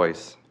own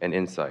voice and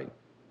insight.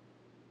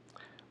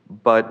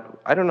 But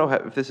I don't know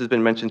if this has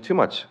been mentioned too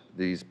much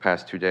these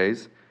past 2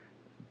 days.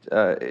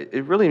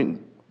 It really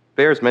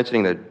bears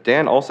mentioning that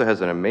Dan also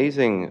has an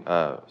amazing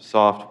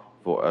soft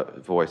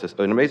voice,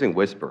 an amazing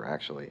whisper,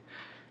 actually.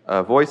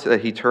 A voice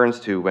that he turns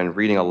to when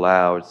reading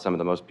aloud some of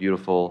the most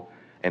beautiful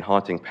and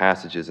haunting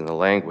passages in the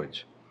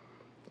language.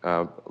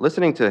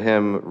 Listening to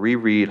him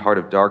reread Heart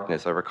of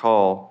Darkness, I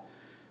recall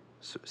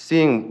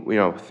seeing,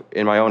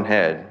 in my own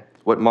head,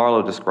 what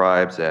Marlowe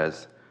describes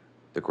as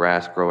the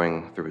grass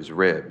growing through his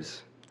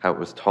ribs, how it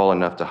was tall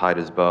enough to hide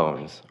his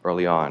bones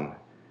early on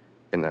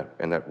in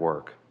that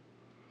work.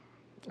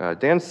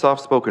 Dan's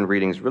soft-spoken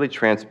readings really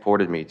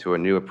transported me to a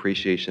new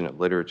appreciation of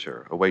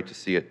literature, a way to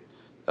see it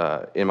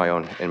in my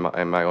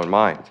own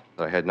mind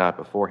that I had not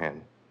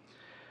beforehand.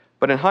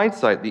 But in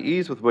hindsight, the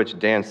ease with which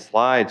Dan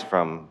slides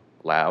from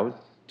loud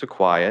to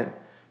quiet,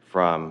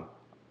 from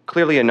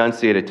clearly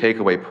enunciated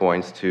takeaway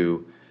points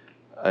to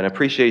an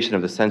appreciation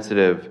of the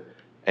sensitive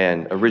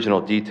and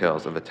original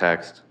details of the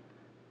text,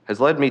 has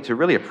led me to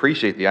really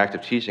appreciate the act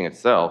of teaching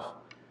itself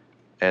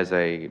as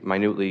a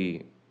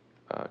minutely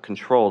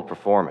controlled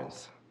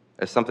performance,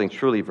 as something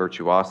truly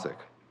virtuosic.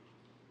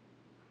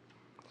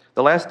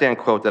 The last Dan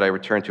quote that I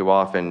return to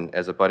often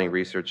as a budding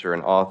researcher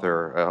and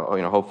author,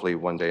 hopefully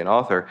one day an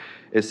author,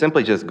 is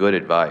simply just good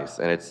advice.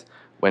 And it's,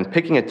 when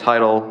picking a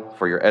title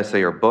for your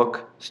essay or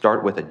book,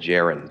 start with a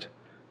gerund.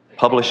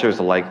 Publishers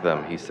like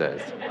them, he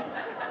says.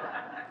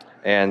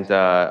 And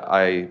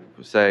I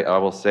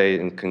will say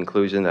in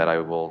conclusion that I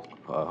will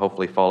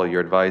hopefully follow your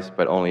advice,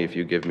 but only if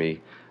you give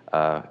me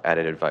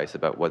added advice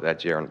about what that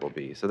gerund will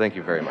be. So thank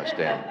you very much,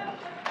 Dan.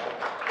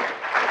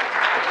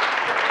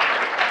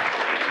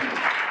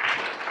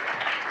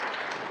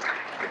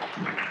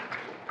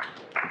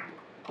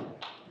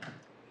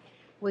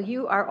 Well,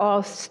 you are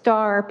all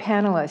star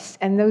panelists,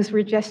 and those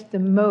were just the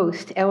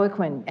most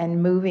eloquent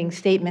and moving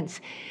statements.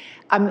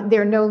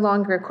 They're no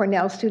longer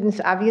Cornell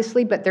students,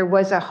 obviously, but there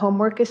was a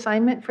homework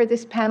assignment for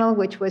this panel,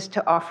 which was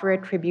to offer a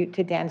tribute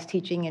to Dan's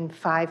teaching in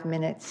 5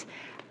 minutes.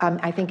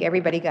 I think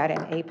everybody got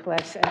an A+.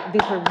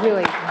 These were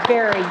really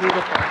very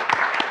beautiful.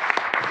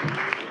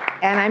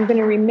 And I'm going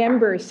to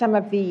remember some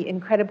of the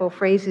incredible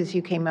phrases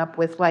you came up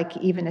with, like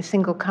even a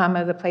single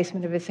comma, the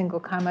placement of a single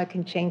comma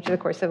can change the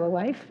course of a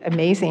life.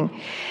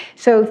 Amazing.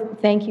 So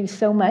thank you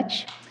so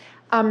much.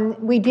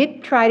 We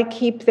did try to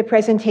keep the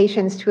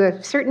presentations to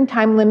a certain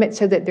time limit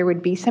so that there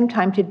would be some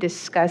time to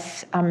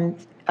discuss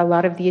a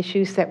lot of the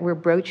issues that were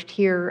broached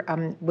here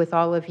with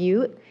all of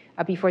you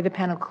before the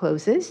panel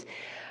closes.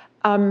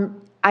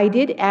 I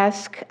did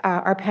ask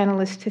our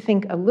panelists to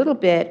think a little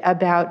bit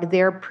about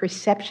their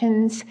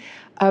perceptions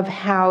of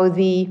how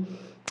the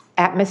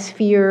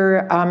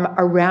atmosphere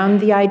around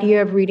the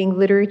idea of reading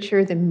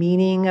literature, the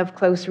meaning of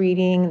close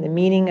reading, the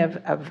meaning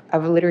of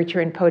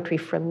literature and poetry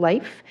for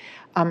life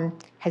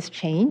has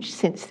changed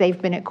since they've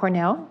been at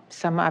Cornell.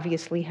 Some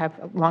obviously have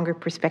a longer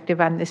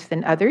perspective on this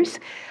than others.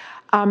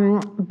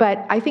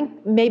 But I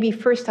think maybe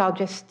first I'll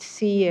just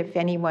see if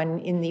anyone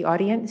in the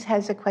audience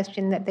has a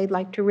question that they'd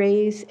like to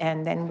raise,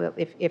 and then we'll,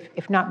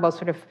 if not, we'll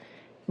sort of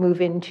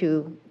move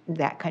into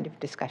that kind of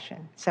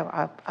discussion. So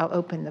I'll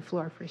open the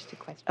floor first to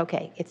questions.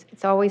 Okay,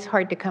 it's always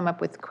hard to come up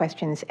with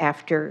questions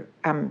after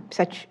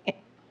such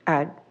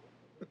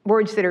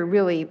words that are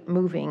really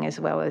moving as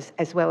well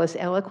as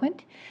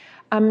eloquent.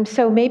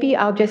 So maybe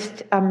I'll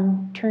just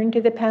turn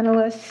to the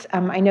panelists.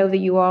 I know that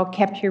you all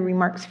kept your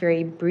remarks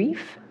very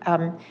brief,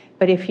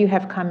 but if you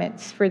have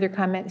comments, further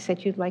comments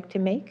that you'd like to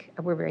make,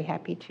 we're very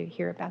happy to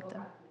hear about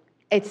them.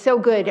 It's so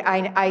good.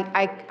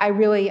 I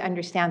really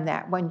understand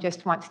that. One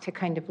just wants to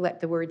kind of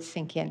let the words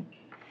sink in.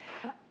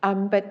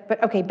 But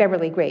okay,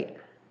 Beverly, great.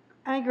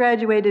 I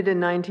graduated in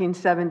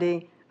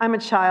 1970. I'm a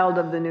child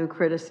of the new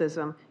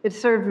criticism. It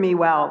served me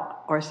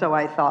well, or so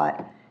I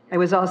thought. I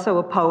was also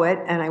a poet,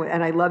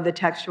 and I love the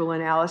textual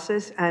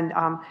analysis. And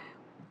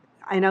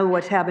I know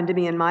what's happened to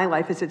me in my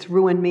life is it's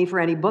ruined me for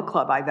any book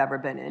club I've ever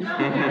been in.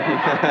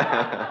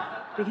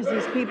 Because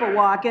these people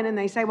walk in and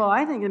they say, well,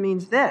 I think it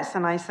means this.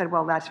 And I said,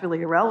 well, that's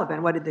really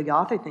irrelevant. What did the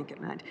author think it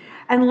meant?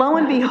 And lo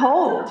and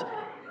behold,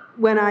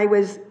 when I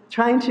was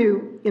trying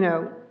to,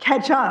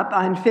 catch up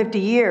on 50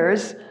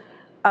 years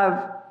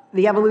of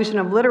the evolution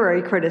of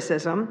literary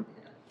criticism,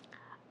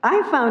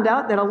 I found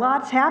out that a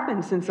lot's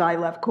happened since I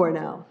left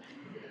Cornell.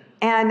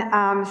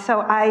 And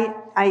so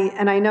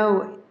I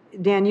know,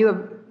 Dan, you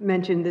have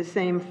mentioned the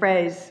same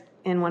phrase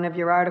in one of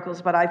your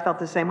articles, but I felt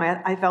the same way.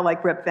 I felt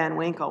like Rip Van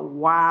Winkle.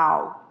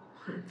 Wow,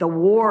 the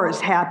wars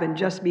happened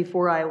just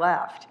before I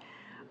left.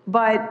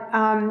 But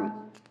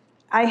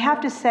I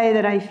have to say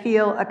that I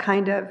feel a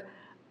kind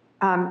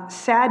of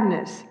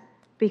sadness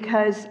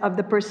because of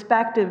the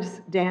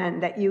perspectives, Dan,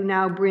 that you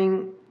now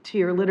bring to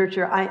your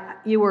literature.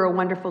 You were a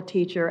wonderful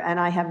teacher, and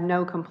I have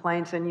no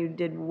complaints, and you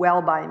did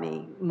well by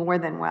me, more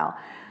than well.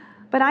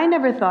 But I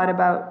never thought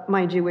about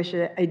my Jewish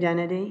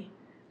identity.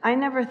 I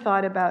never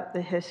thought about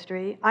the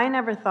history. I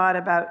never thought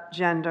about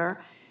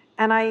gender.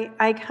 And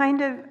I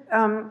kind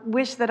of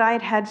wish that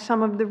I'd had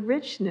some of the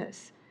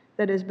richness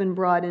that has been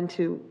brought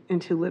into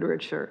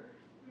literature.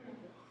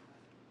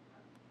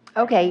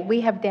 Okay, we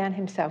have Dan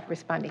himself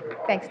responding.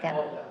 Thanks, Dan.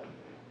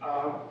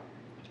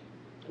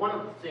 One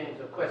of the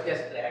things, of course,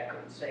 yesterday I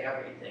couldn't say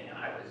everything, and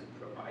I was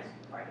improvising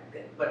quite a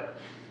bit. But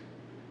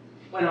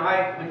when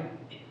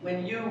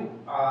you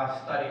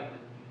studied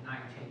with me in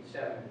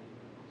 1970,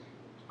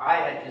 I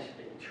had just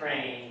been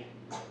trained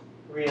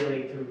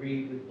really to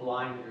read with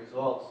blinders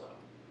also.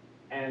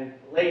 And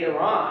later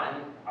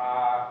on,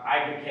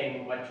 I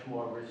became a much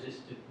more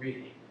resistant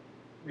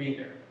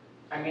reader.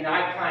 I mean,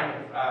 I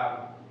kind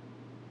of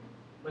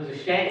was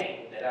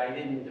ashamed that I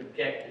didn't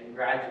object in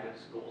graduate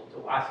school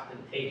to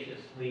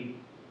ostentatiously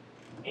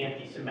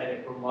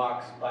anti-Semitic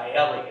remarks by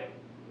Eliot.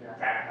 In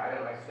fact, I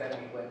know I said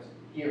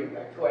here,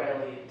 I taught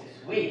Eliot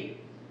this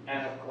week,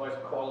 and of course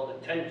called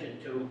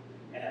attention to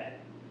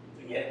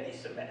the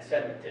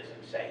anti-Semitism,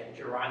 say, in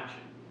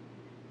Gerontian.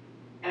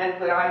 And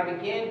what I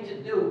began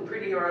to do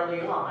pretty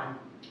early on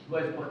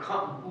was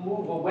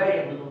move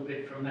away a little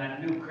bit from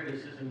that new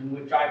criticism in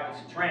which I was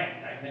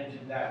trained. I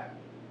mentioned that.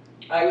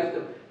 I was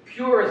the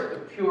purest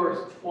of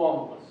purist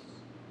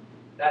formalists,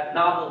 that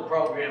novel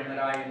program that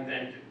I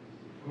invented.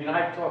 I mean,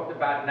 I've talked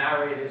about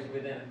narrators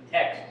within a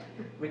text,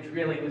 which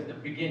really was the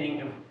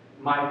beginning of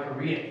my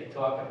career, to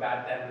talk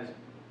about them as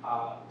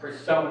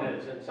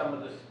personas, and some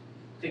of the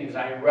things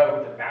I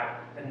wrote about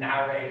the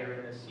narrator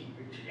and the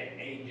secret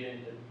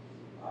agent and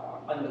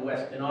Under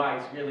Western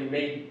Eyes really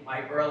made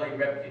my early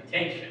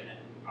reputation.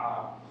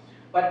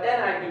 But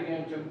then I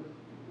began to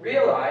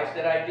realize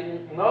that I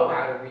didn't know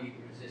how to read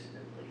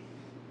resistantly.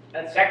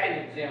 And second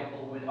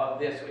example of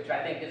this, which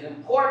I think is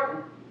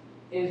important,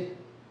 is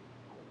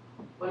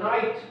when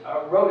I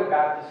wrote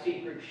about the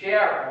secret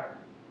sharer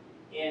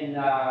in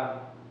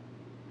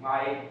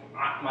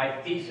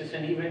my thesis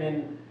and even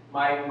in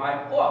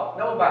my book,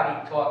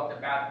 nobody talked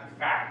about the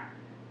fact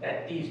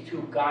that these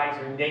two guys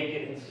are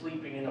naked and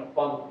sleeping in a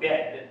bunk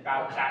bed that's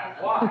about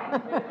that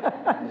wide.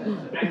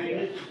 And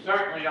you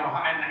certainly,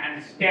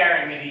 and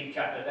staring at each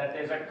other, that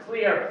there's a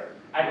clear,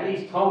 at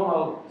least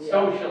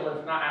homosocial,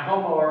 if not a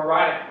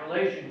homoerotic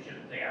relationship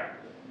there.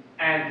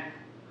 And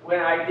when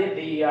I did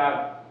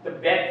the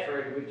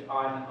Bedford,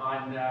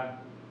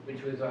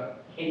 which was a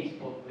case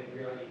book that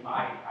really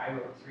I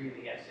wrote 3 of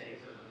the essays,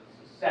 so it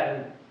was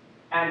 7.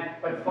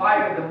 But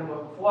 5 of them,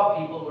 4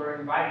 people were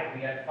invited.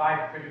 We had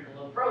 5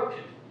 critical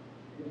approaches.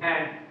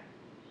 And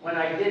when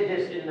I did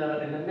this in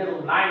the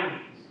middle 90s,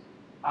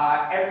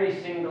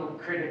 every single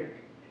critic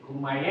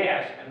whom I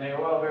asked, and they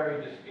were all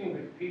very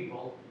distinguished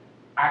people,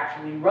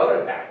 actually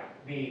wrote about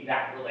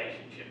that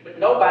relationship. But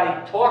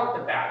nobody talked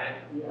about it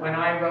when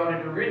I wrote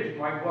it originally,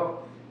 my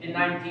book in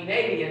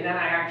 1980, and then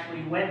I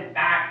actually went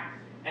back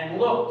and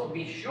looked to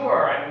be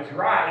sure I was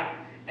right,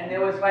 and there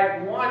was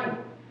like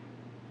one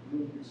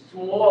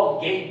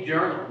small gay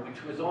journal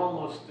which was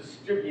almost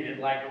distributed,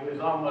 like it was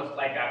almost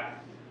like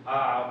a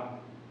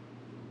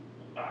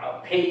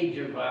page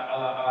of,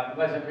 it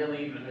wasn't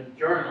really even a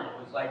journal,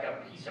 it was like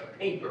a piece of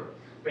paper,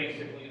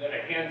 basically, that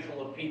a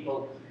handful of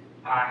people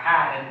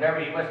had, and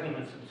it wasn't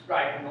even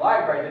subscribed in the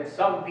library, that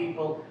some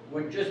people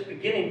were just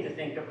beginning to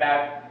think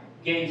about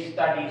gay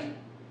studies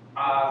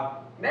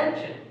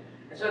mentioned.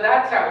 And so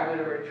that's how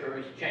literature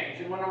has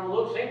changed. And when I'm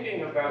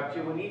thinking about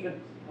you, and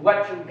even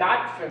what you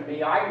got from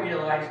me, I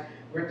realized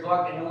we're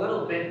talking a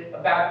little bit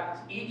about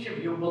each of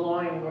you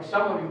belonging, or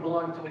some of you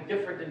belong to a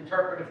different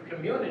interpretive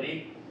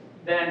community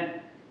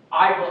than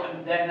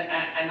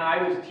and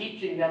I was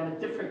teaching them at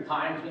different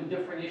times when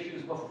different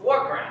issues were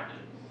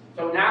foregrounded.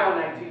 So now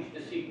when I teach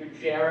The Secret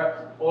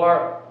Sharer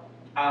or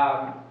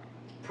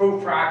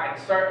Prufrock,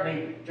 and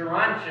certainly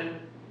Durantian,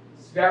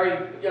 it's very,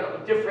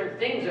 different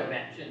things are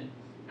mentioned.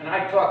 And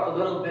I talked a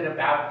little bit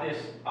about this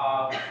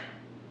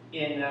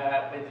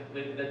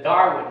with the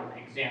Darwin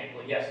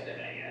example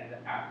yesterday. And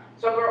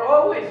so we're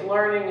always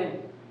learning and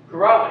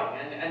growing.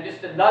 And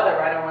just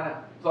another, I don't want to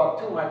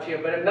talk too much here,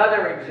 but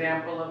another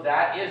example of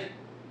that is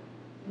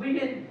we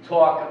didn't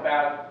talk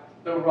about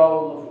the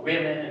role of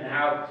women and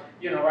how,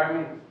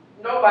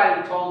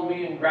 nobody told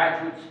me in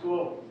graduate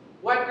school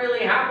what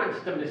really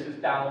happens to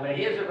Mrs. Dalloway.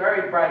 Here's a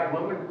very bright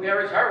woman.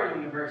 Where is her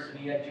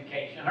university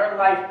education? Her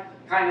life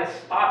kind of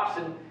stops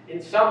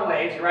in some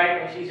ways,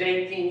 right, when she's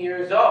 18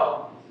 years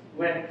old,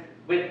 with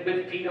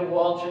Peter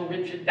Walsh and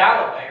Richard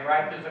Dalloway,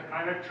 right? There's a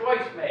kind of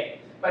choice made.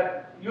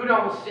 But you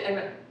don't see,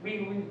 and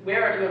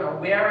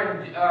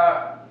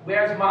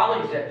where's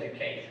Molly's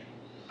education?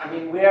 I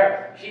mean,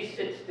 where she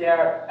sits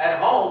there at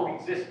home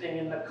existing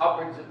in the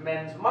cupboards of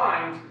men's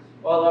minds,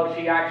 although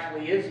she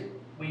actually is,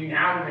 we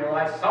now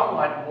realize,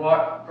 somewhat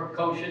more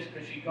precocious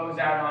because she goes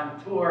out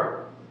on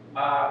tour,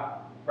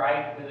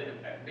 right, with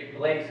big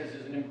places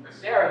as an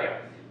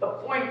impresario. The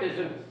point is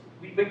that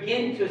we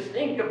begin to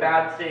think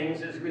about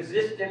things as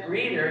resistant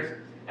readers,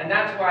 and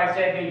that's why I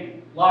said the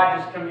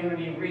largest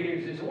community of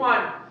readers is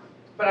one,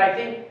 but I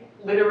think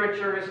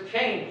literature has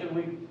changed,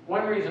 and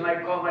one reason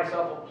I call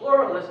myself a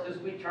pluralist is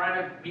we try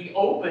to be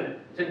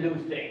open to new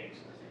things.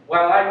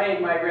 While I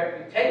made my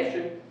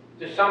reputation,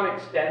 to some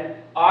extent,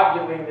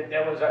 arguing that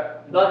there was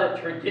another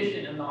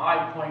tradition in the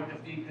high point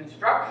of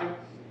deconstruction,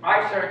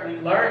 I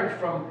certainly learned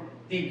from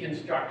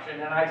deconstruction,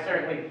 and I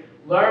certainly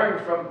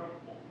learned from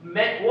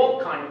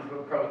all kinds of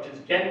approaches,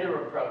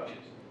 gender approaches.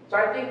 So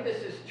I think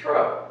this is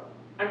true.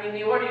 I mean,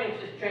 the audience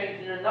has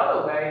changed in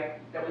another way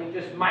that we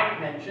just might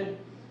mention.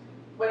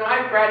 When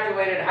I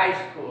graduated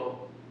high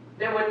school,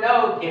 there were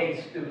no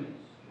gay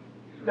students.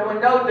 There were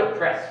no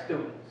depressed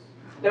students.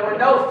 There were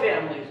no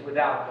families with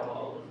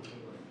alcoholism.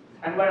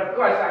 And what, of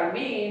course, I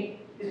mean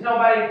is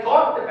nobody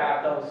talked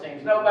about those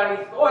things.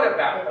 Nobody thought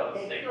about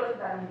those things. It was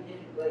done in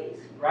different ways.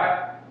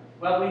 Right?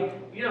 Well,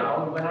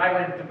 when I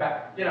went to,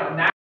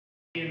 now,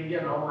 in,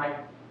 my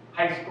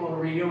high school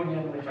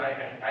reunion, which I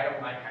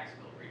don't like high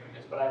school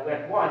reunions, but I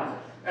went once,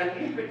 and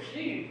you could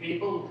see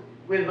people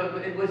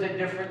it was a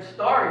different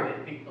story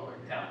that people are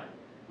telling,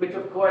 which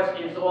of course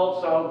is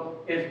both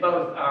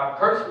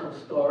personal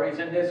stories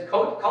and there's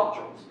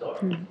cultural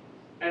stories. Mm-hmm.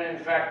 And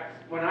in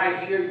fact, when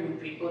I hear you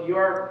people,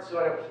 you're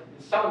sort of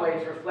in some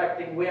ways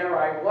reflecting where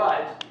I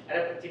was at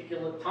a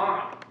particular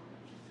time.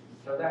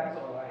 So that's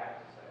all I have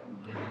to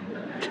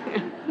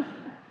say.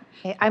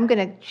 Okay, I'm going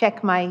to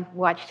check my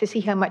watch to see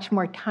how much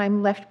more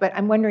time left, but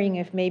I'm wondering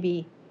if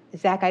maybe,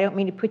 Zach, I don't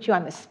mean to put you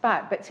on the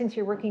spot, but since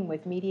you're working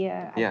with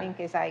media, I think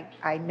as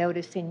I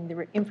noticed in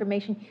the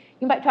information,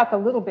 you might talk a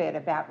little bit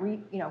about,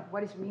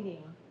 what is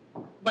reading?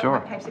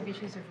 What types of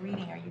issues of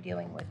reading are you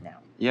dealing with now?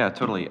 Yeah,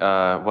 totally.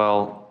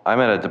 Well, I'm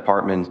at a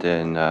department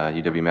in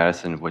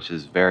UW-Madison, which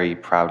is very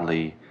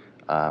proudly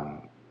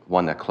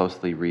one that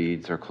closely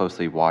reads or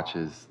closely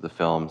watches the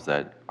films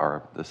that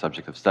are the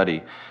subject of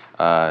study.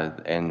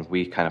 And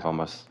we kind of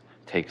almost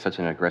take such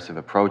an aggressive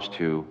approach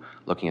to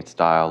looking at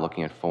style,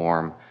 looking at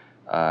form,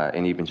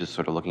 and even just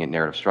sort of looking at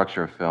narrative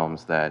structure of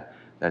films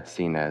that's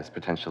seen as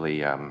potentially,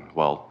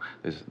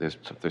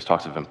 there's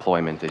talks of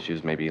employment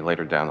issues maybe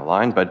later down the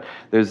line, but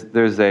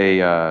there's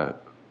a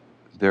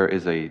there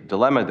is a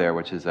dilemma there,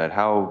 which is that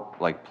how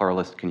like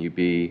pluralist can you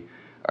be,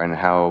 and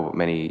how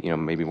many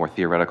maybe more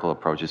theoretical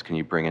approaches can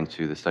you bring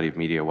into the study of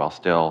media while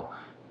still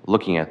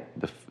looking at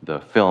the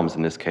films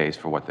in this case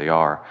for what they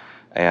are.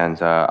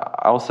 And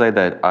I'll say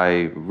that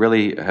I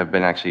really have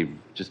been actually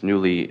just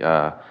newly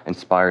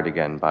inspired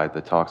again by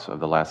the talks of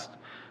the last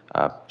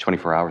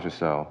 24 hours or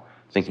so,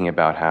 thinking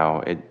about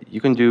how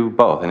you can do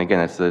both. And again,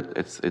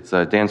 it's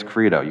Dan's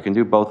credo. You can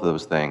do both of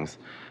those things.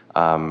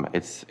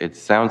 It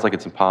sounds like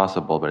it's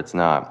impossible, but it's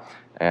not.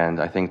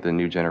 And I think the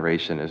new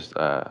generation is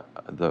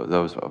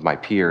those of my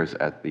peers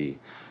at the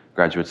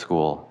graduate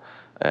school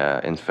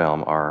in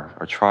film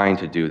are trying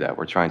to do that.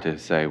 We're trying to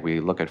say we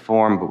look at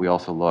form, but we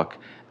also look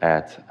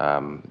at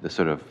the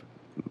sort of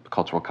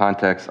cultural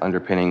context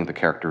underpinning the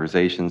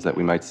characterizations that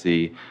we might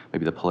see,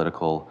 maybe the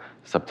political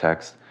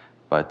subtext,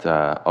 but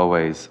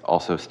always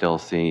also still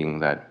seeing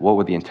that what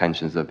were the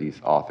intentions of these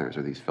authors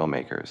or these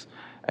filmmakers.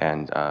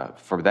 And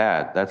for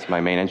that's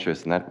my main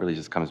interest, and that really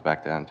just comes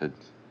back down to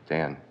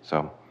Dan.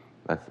 So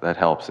that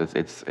helps.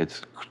 It's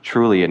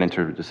truly an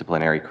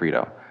interdisciplinary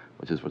credo,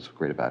 which is what's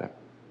great about it.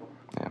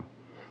 Yeah.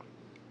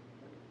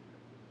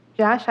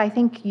 Josh, I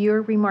think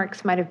your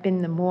remarks might have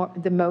been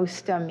the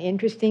most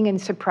interesting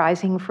and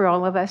surprising for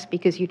all of us,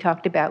 because you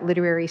talked about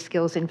literary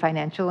skills in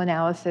financial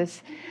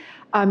analysis,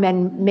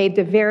 and made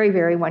the very,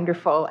 very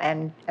wonderful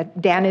and a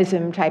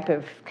Danism type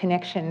of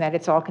connection that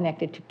it's all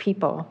connected to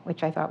people,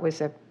 which I thought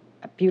was a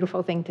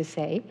beautiful thing to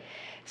say.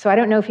 So I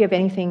don't know if you have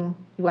anything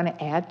you want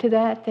to add to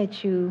that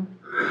just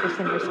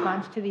in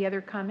response to the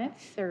other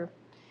comments, or?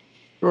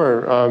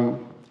 Sure.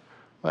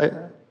 I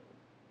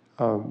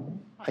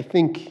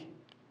think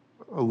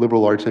a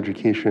liberal arts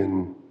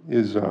education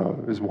is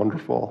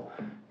wonderful,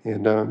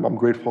 and I'm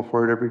grateful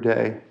for it every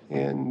day.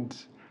 And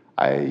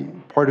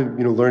part of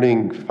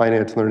learning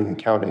finance, learning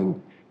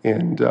accounting,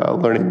 and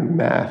learning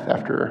math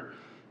after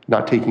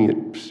not taking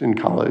it in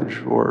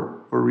college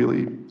or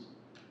really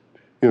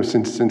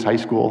since high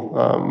school.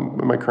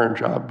 My current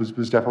job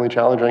was definitely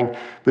challenging,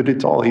 but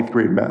it's all 8th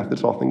grade math.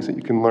 It's all things that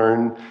you can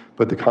learn,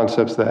 but the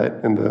concepts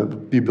and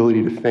the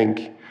ability to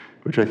think,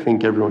 which I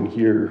think everyone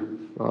here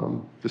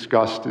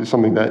discussed, is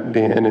something that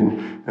Dan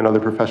and other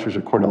professors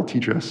at Cornell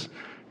teach us.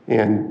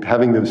 And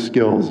having those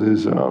skills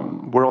is,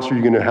 where else are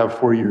you going to have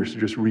 4 years to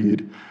just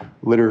read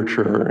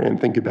literature and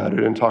think about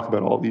it and talk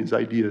about all these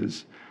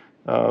ideas?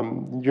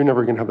 You're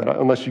never going to have that,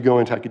 unless you go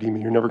into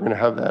academia, you're never going to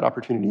have that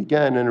opportunity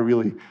again, and it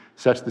really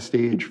sets the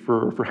stage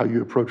for how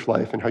you approach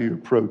life and how you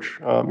approach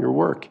your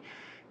work.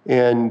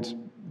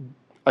 And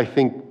I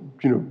think,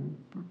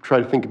 try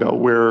to think about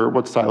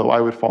what silo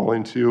I would fall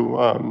into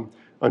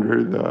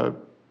under the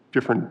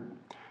different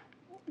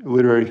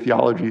literary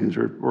theologies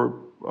or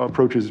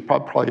approaches.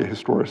 Probably a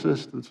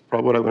historicist. That's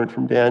probably what I learned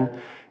from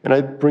Dan. And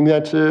I bring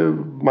that to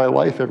my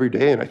life every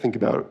day, and I think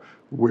about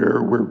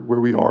where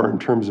we are in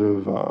terms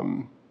of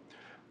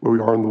where we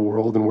are in the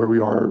world and where we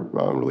are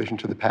in relation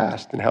to the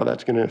past and how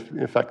that's going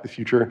to affect the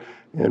future.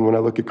 And when I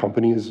look at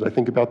companies, I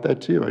think about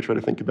that too. I try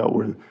to think about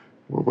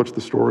what's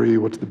the story,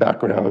 what's the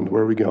background,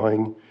 where are we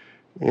going,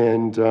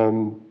 and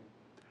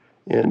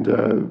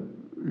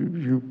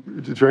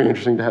it's very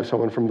interesting to have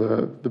someone from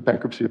the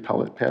bankruptcy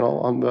appellate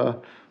panel on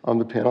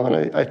the panel.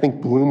 And I think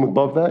Bloom would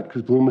love that,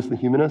 because Bloom was the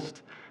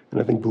humanist,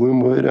 and I think Bloom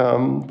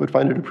would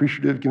find it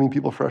appreciative giving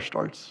people fresh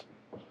starts.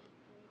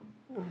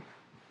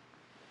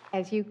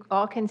 As you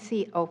all can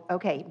see,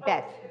 okay,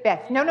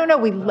 Beth. No,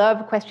 we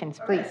love questions,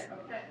 please.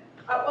 Okay.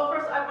 Well,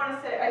 first, I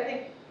want to say, I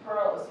think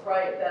Pearl was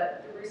right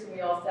that the reason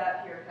we all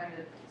sat here kind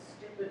of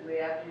stupidly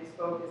after you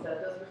spoke is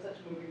that those were such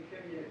moving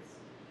tributes.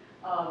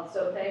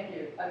 So thank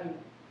you. I mean,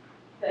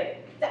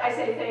 I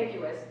say thank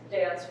you as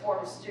Dan's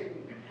former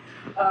student.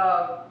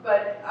 But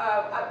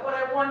what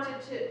I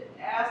wanted to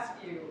ask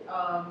you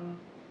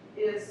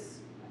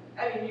is,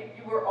 I mean,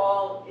 you were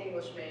all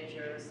English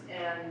majors,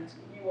 and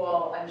you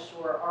all, I'm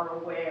sure, are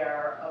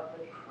aware of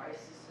the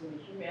crisis in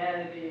the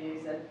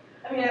humanities. And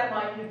I mean, at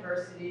my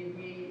university,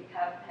 we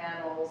have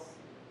panels,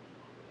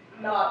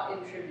 not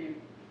in tribute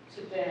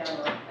to Dan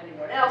or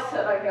anyone else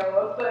that I know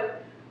of,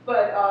 but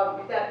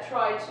that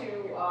try to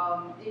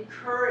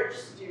encourage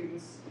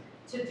students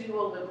to do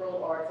a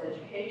liberal arts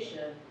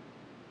education.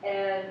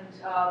 And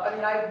I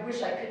mean, I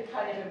wish I could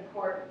kind of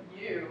import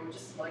you,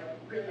 just like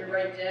bring you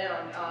right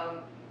down.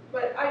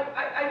 But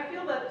I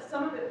feel that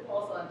some of it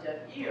falls on deaf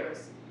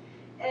ears.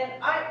 And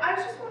I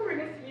was just wondering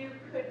if you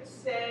could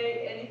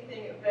say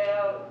anything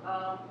about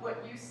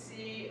what you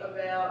see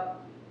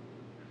about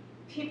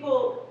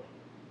people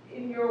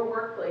in your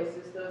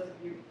workplaces, those of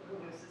you for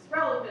whom this is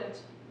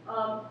relevant,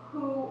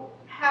 who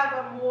have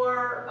a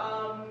more,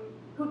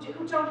 who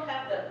don't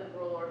have that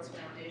liberal arts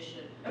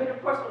foundation. I mean,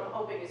 of course, what I'm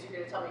hoping is you're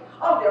going to tell me,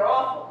 oh, they're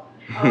awful.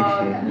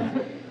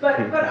 But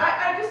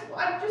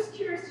I'm just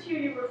curious to hear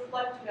you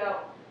reflect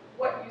about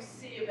what you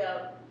see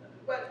about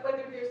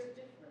whether there's a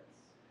difference.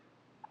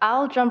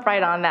 I'll jump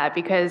right on that,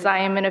 because I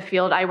am in a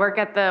field, I work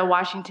at the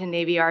Washington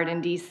Navy Yard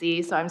in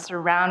DC, so I'm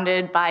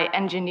surrounded by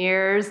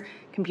engineers,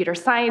 computer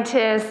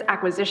scientists,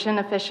 acquisition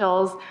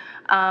officials.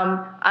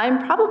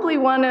 I'm probably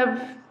one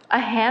of a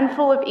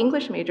handful of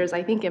English majors,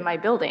 I think, in my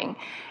building.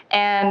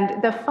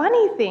 And the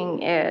funny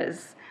thing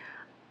is,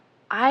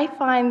 I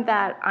find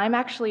that I'm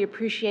actually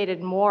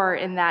appreciated more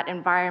in that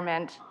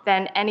environment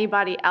than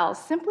anybody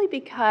else, simply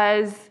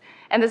because,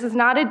 and this is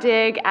not a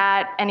dig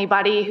at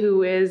anybody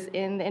who is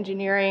in the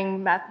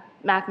engineering,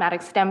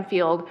 mathematics, STEM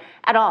field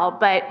at all,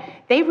 but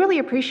they really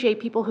appreciate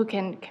people who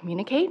can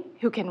communicate,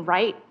 who can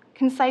write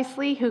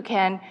concisely, who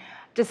can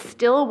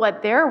distill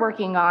what they're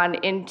working on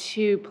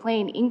into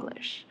plain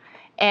English.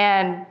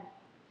 And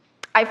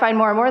I find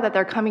more and more that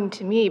they're coming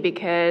to me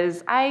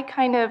because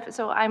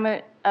so I'm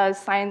a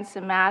science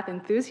and math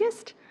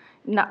enthusiast.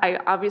 I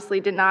obviously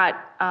did not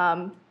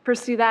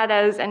pursue that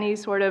as any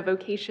sort of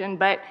vocation,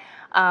 but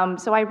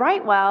so I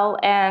write well,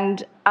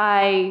 and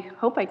I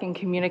hope I can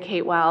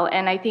communicate well,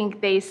 and I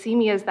think they see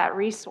me as that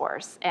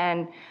resource.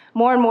 And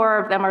more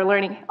of them are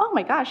learning, oh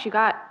my gosh, you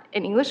got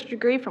an English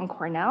degree from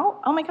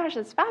Cornell? Oh my gosh,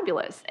 that's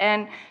fabulous.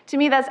 And to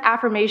me, that's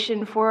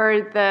affirmation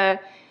for the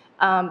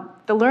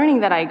learning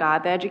that I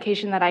got, the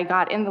education that I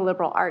got in the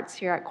liberal arts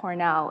here at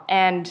Cornell.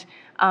 And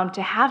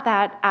to have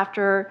that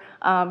after,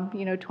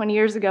 20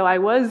 years ago, I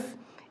was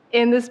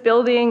in this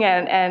building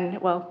and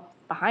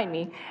behind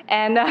me,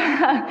 and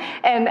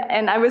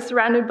I was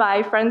surrounded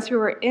by friends who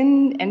were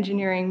in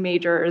engineering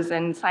majors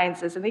and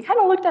sciences, and they kind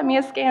of looked at me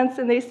askance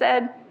and they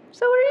said,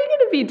 so what are you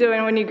going to be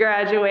doing when you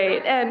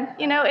graduate? And,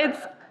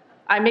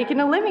 I'm making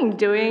a living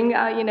doing,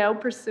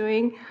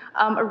 pursuing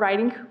a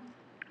writing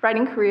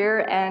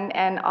career,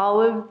 and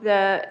all of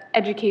the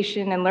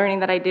education and learning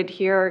that I did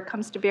here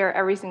comes to bear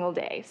every single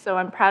day. So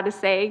I'm proud to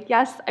say,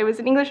 yes, I was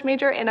an English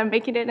major and I'm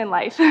making it in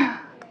life.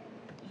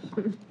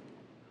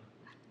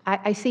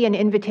 I see an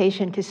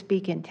invitation to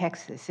speak in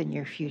Texas in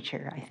your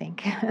future, I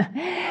think.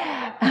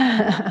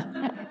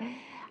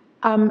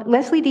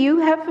 Leslie, do you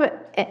have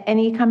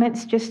any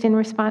comments just in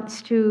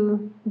response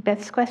to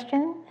Beth's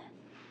question?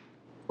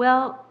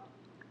 Well,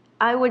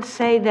 I would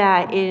say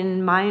that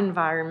in my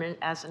environment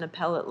as an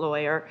appellate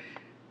lawyer,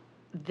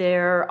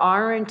 there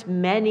aren't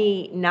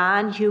many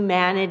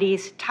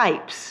non-humanities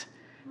types.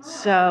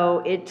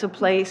 So it's a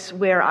place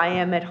where I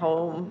am at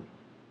home,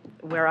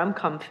 where I'm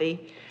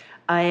comfy.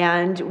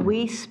 And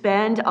we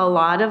spend a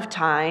lot of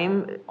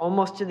time,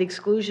 almost to the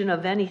exclusion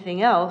of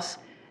anything else,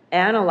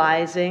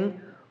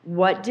 analyzing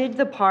what did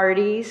the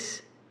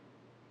parties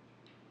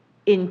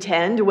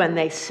intend when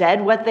they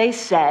said what they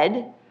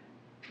said,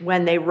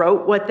 when they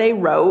wrote what they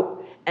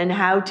wrote, and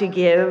how to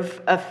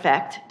give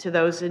effect to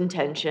those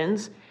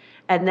intentions.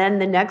 And then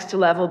the next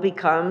level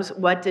becomes,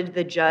 what did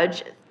the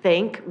judge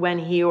think when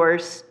he or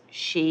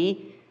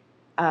she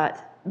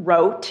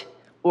wrote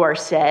or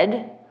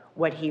said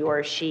what he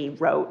or she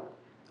wrote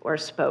or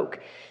spoke.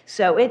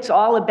 So it's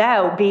all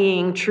about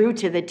being true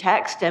to the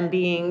text and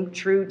being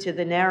true to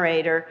the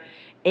narrator,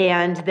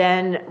 and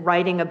then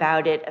writing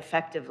about it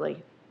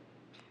effectively.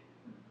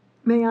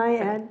 May I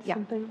add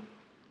something?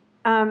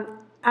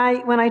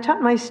 When I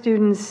taught my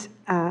students,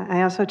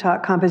 I also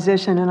taught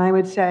composition, and I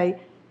would say,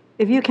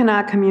 if you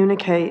cannot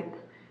communicate,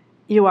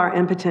 you are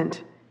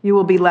impotent. You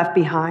will be left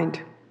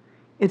behind.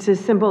 It's as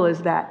simple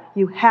as that.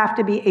 You have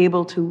to be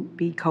able to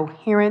be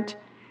coherent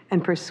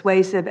and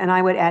persuasive, and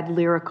I would add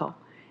lyrical.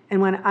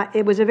 And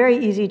it was a very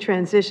easy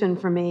transition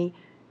for me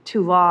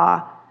to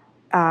law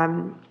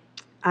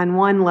on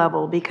one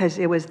level, because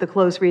it was the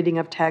close reading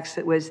of text,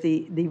 it was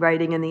the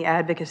writing and the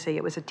advocacy.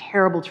 It was a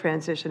terrible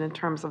transition in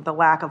terms of the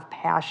lack of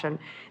passion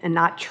and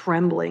not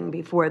trembling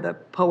before the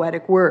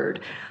poetic word.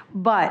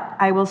 But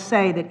I will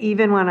say that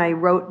even when I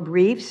wrote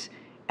briefs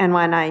and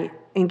when I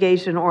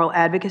engaged in oral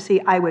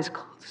advocacy, I was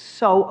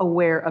so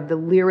aware of the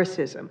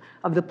lyricism,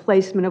 of the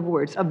placement of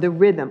words, of the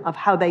rhythm, of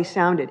how they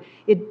sounded.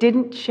 It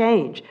didn't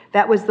change.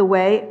 That was the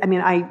way. I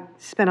mean, I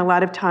spent a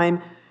lot of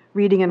time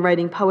reading and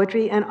writing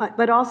poetry,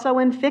 but also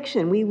in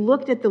fiction. We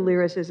looked at the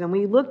lyricism,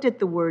 we looked at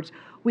the words,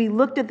 we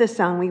looked at the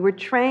sound. We were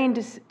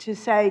trained to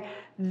say,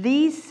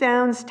 these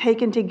sounds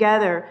taken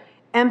together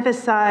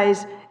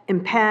emphasize,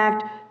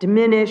 impact,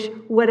 diminish,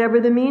 whatever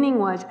the meaning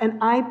was. And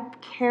I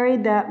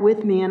carried that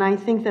with me, and I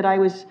think that I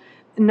was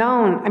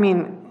known,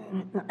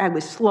 I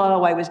was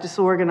slow, I was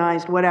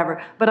disorganized,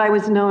 whatever, but I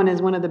was known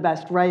as one of the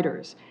best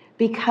writers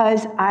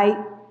because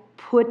I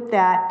put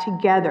that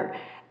together.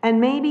 And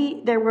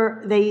maybe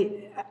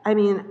I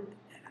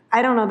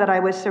don't know that I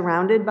was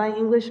surrounded by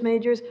English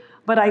majors,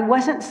 but I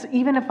wasn't,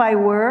 even if I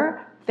were,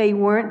 they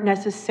weren't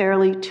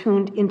necessarily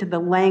tuned into the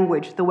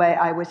language the way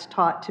I was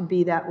taught to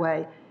be that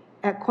way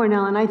at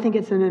Cornell, and I think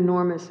it's an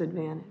enormous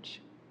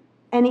advantage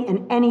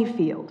in any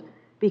field,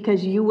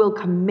 because you will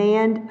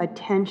command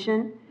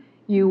attention.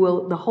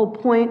 The whole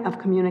point of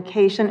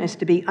communication is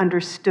to be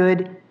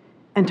understood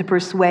and to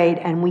persuade,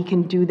 and we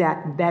can do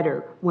that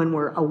better when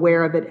we're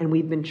aware of it and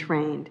we've been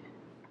trained.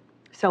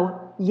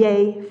 So,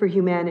 yay for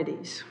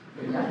humanities.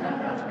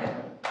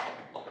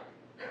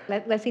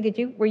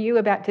 Leslie, were you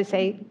about to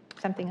say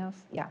something else?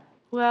 Yeah.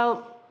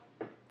 Well,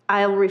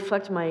 I'll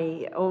reflect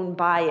my own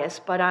bias,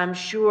 but I'm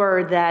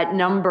sure that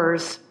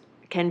numbers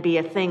can be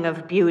a thing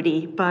of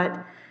beauty.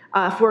 But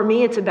for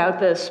me, it's about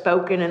the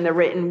spoken and the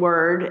written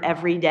word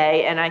every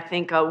day. And I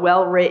think a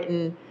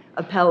well-written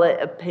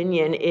appellate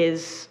opinion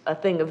is a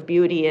thing of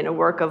beauty and a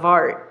work of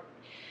art.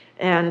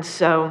 And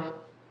so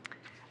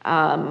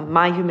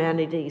my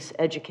humanities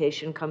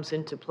education comes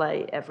into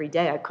play every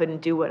day. I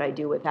couldn't do what I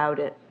do without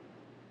it.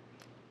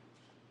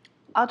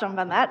 I'll jump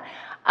on that.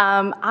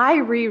 I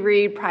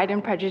reread Pride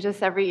and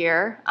Prejudice every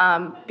year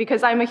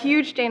because I'm a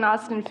huge Jane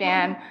Austen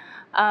fan,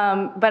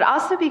 but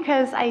also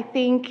because I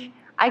think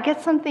I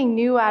get something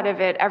new out of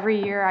it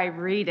every year I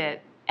read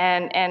it.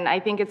 And I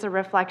think it's a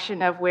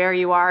reflection of where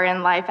you are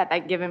in life at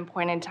that given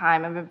point in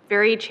time. I'm a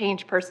very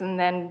changed person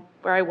than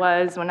where I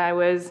was when I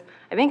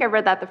think I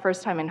read that the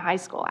first time in high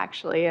school,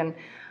 actually. And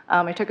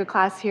I took a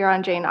class here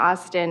on Jane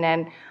Austen,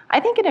 and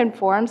I think it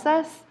informs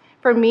us.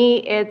 For me,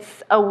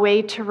 it's a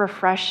way to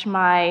refresh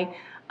my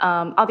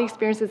all the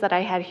experiences that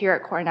I had here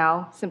at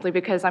Cornell, simply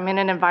because I'm in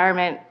an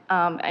environment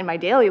in my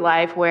daily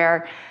life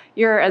where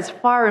you're as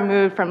far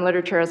removed from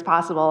literature as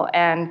possible.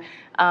 And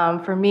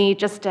for me,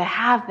 just to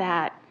have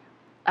that,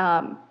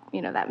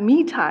 that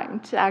me time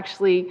to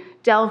actually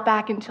delve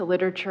back into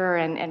literature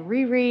and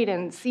reread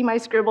and see my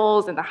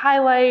scribbles and the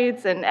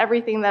highlights and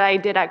everything that I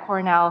did at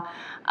Cornell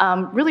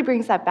really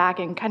brings that back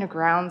and kind of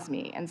grounds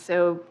me. And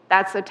so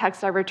that's a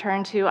text I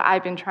return to.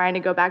 I've been trying to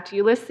go back to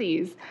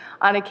Ulysses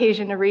on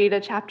occasion to read a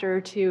chapter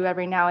or two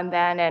every now and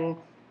then. And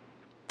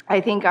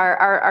I think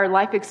our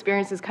life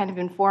experiences kind of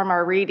inform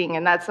our reading.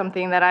 And that's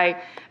something that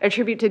I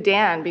attribute to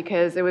Dan,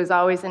 because it was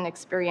always an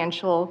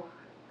experiential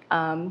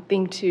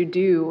thing to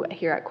do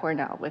here at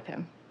Cornell with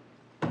him.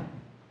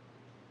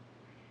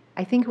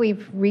 I think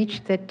we've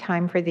reached the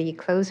time for the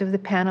close of the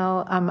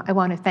panel. I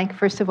want to thank,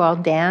 first of all,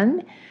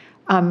 Dan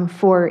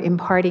for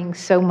imparting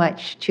so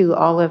much to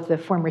all of the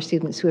former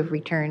students who have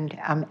returned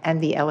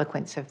and the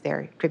eloquence of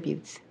their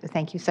tributes. So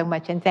thank you so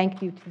much, and thank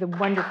you to the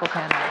wonderful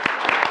panel.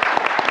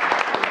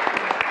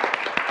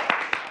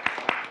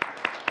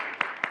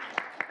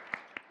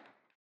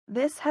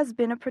 This has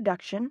been a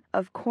production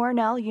of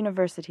Cornell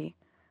University,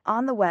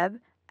 on the web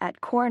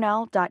at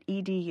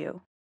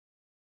cornell.edu.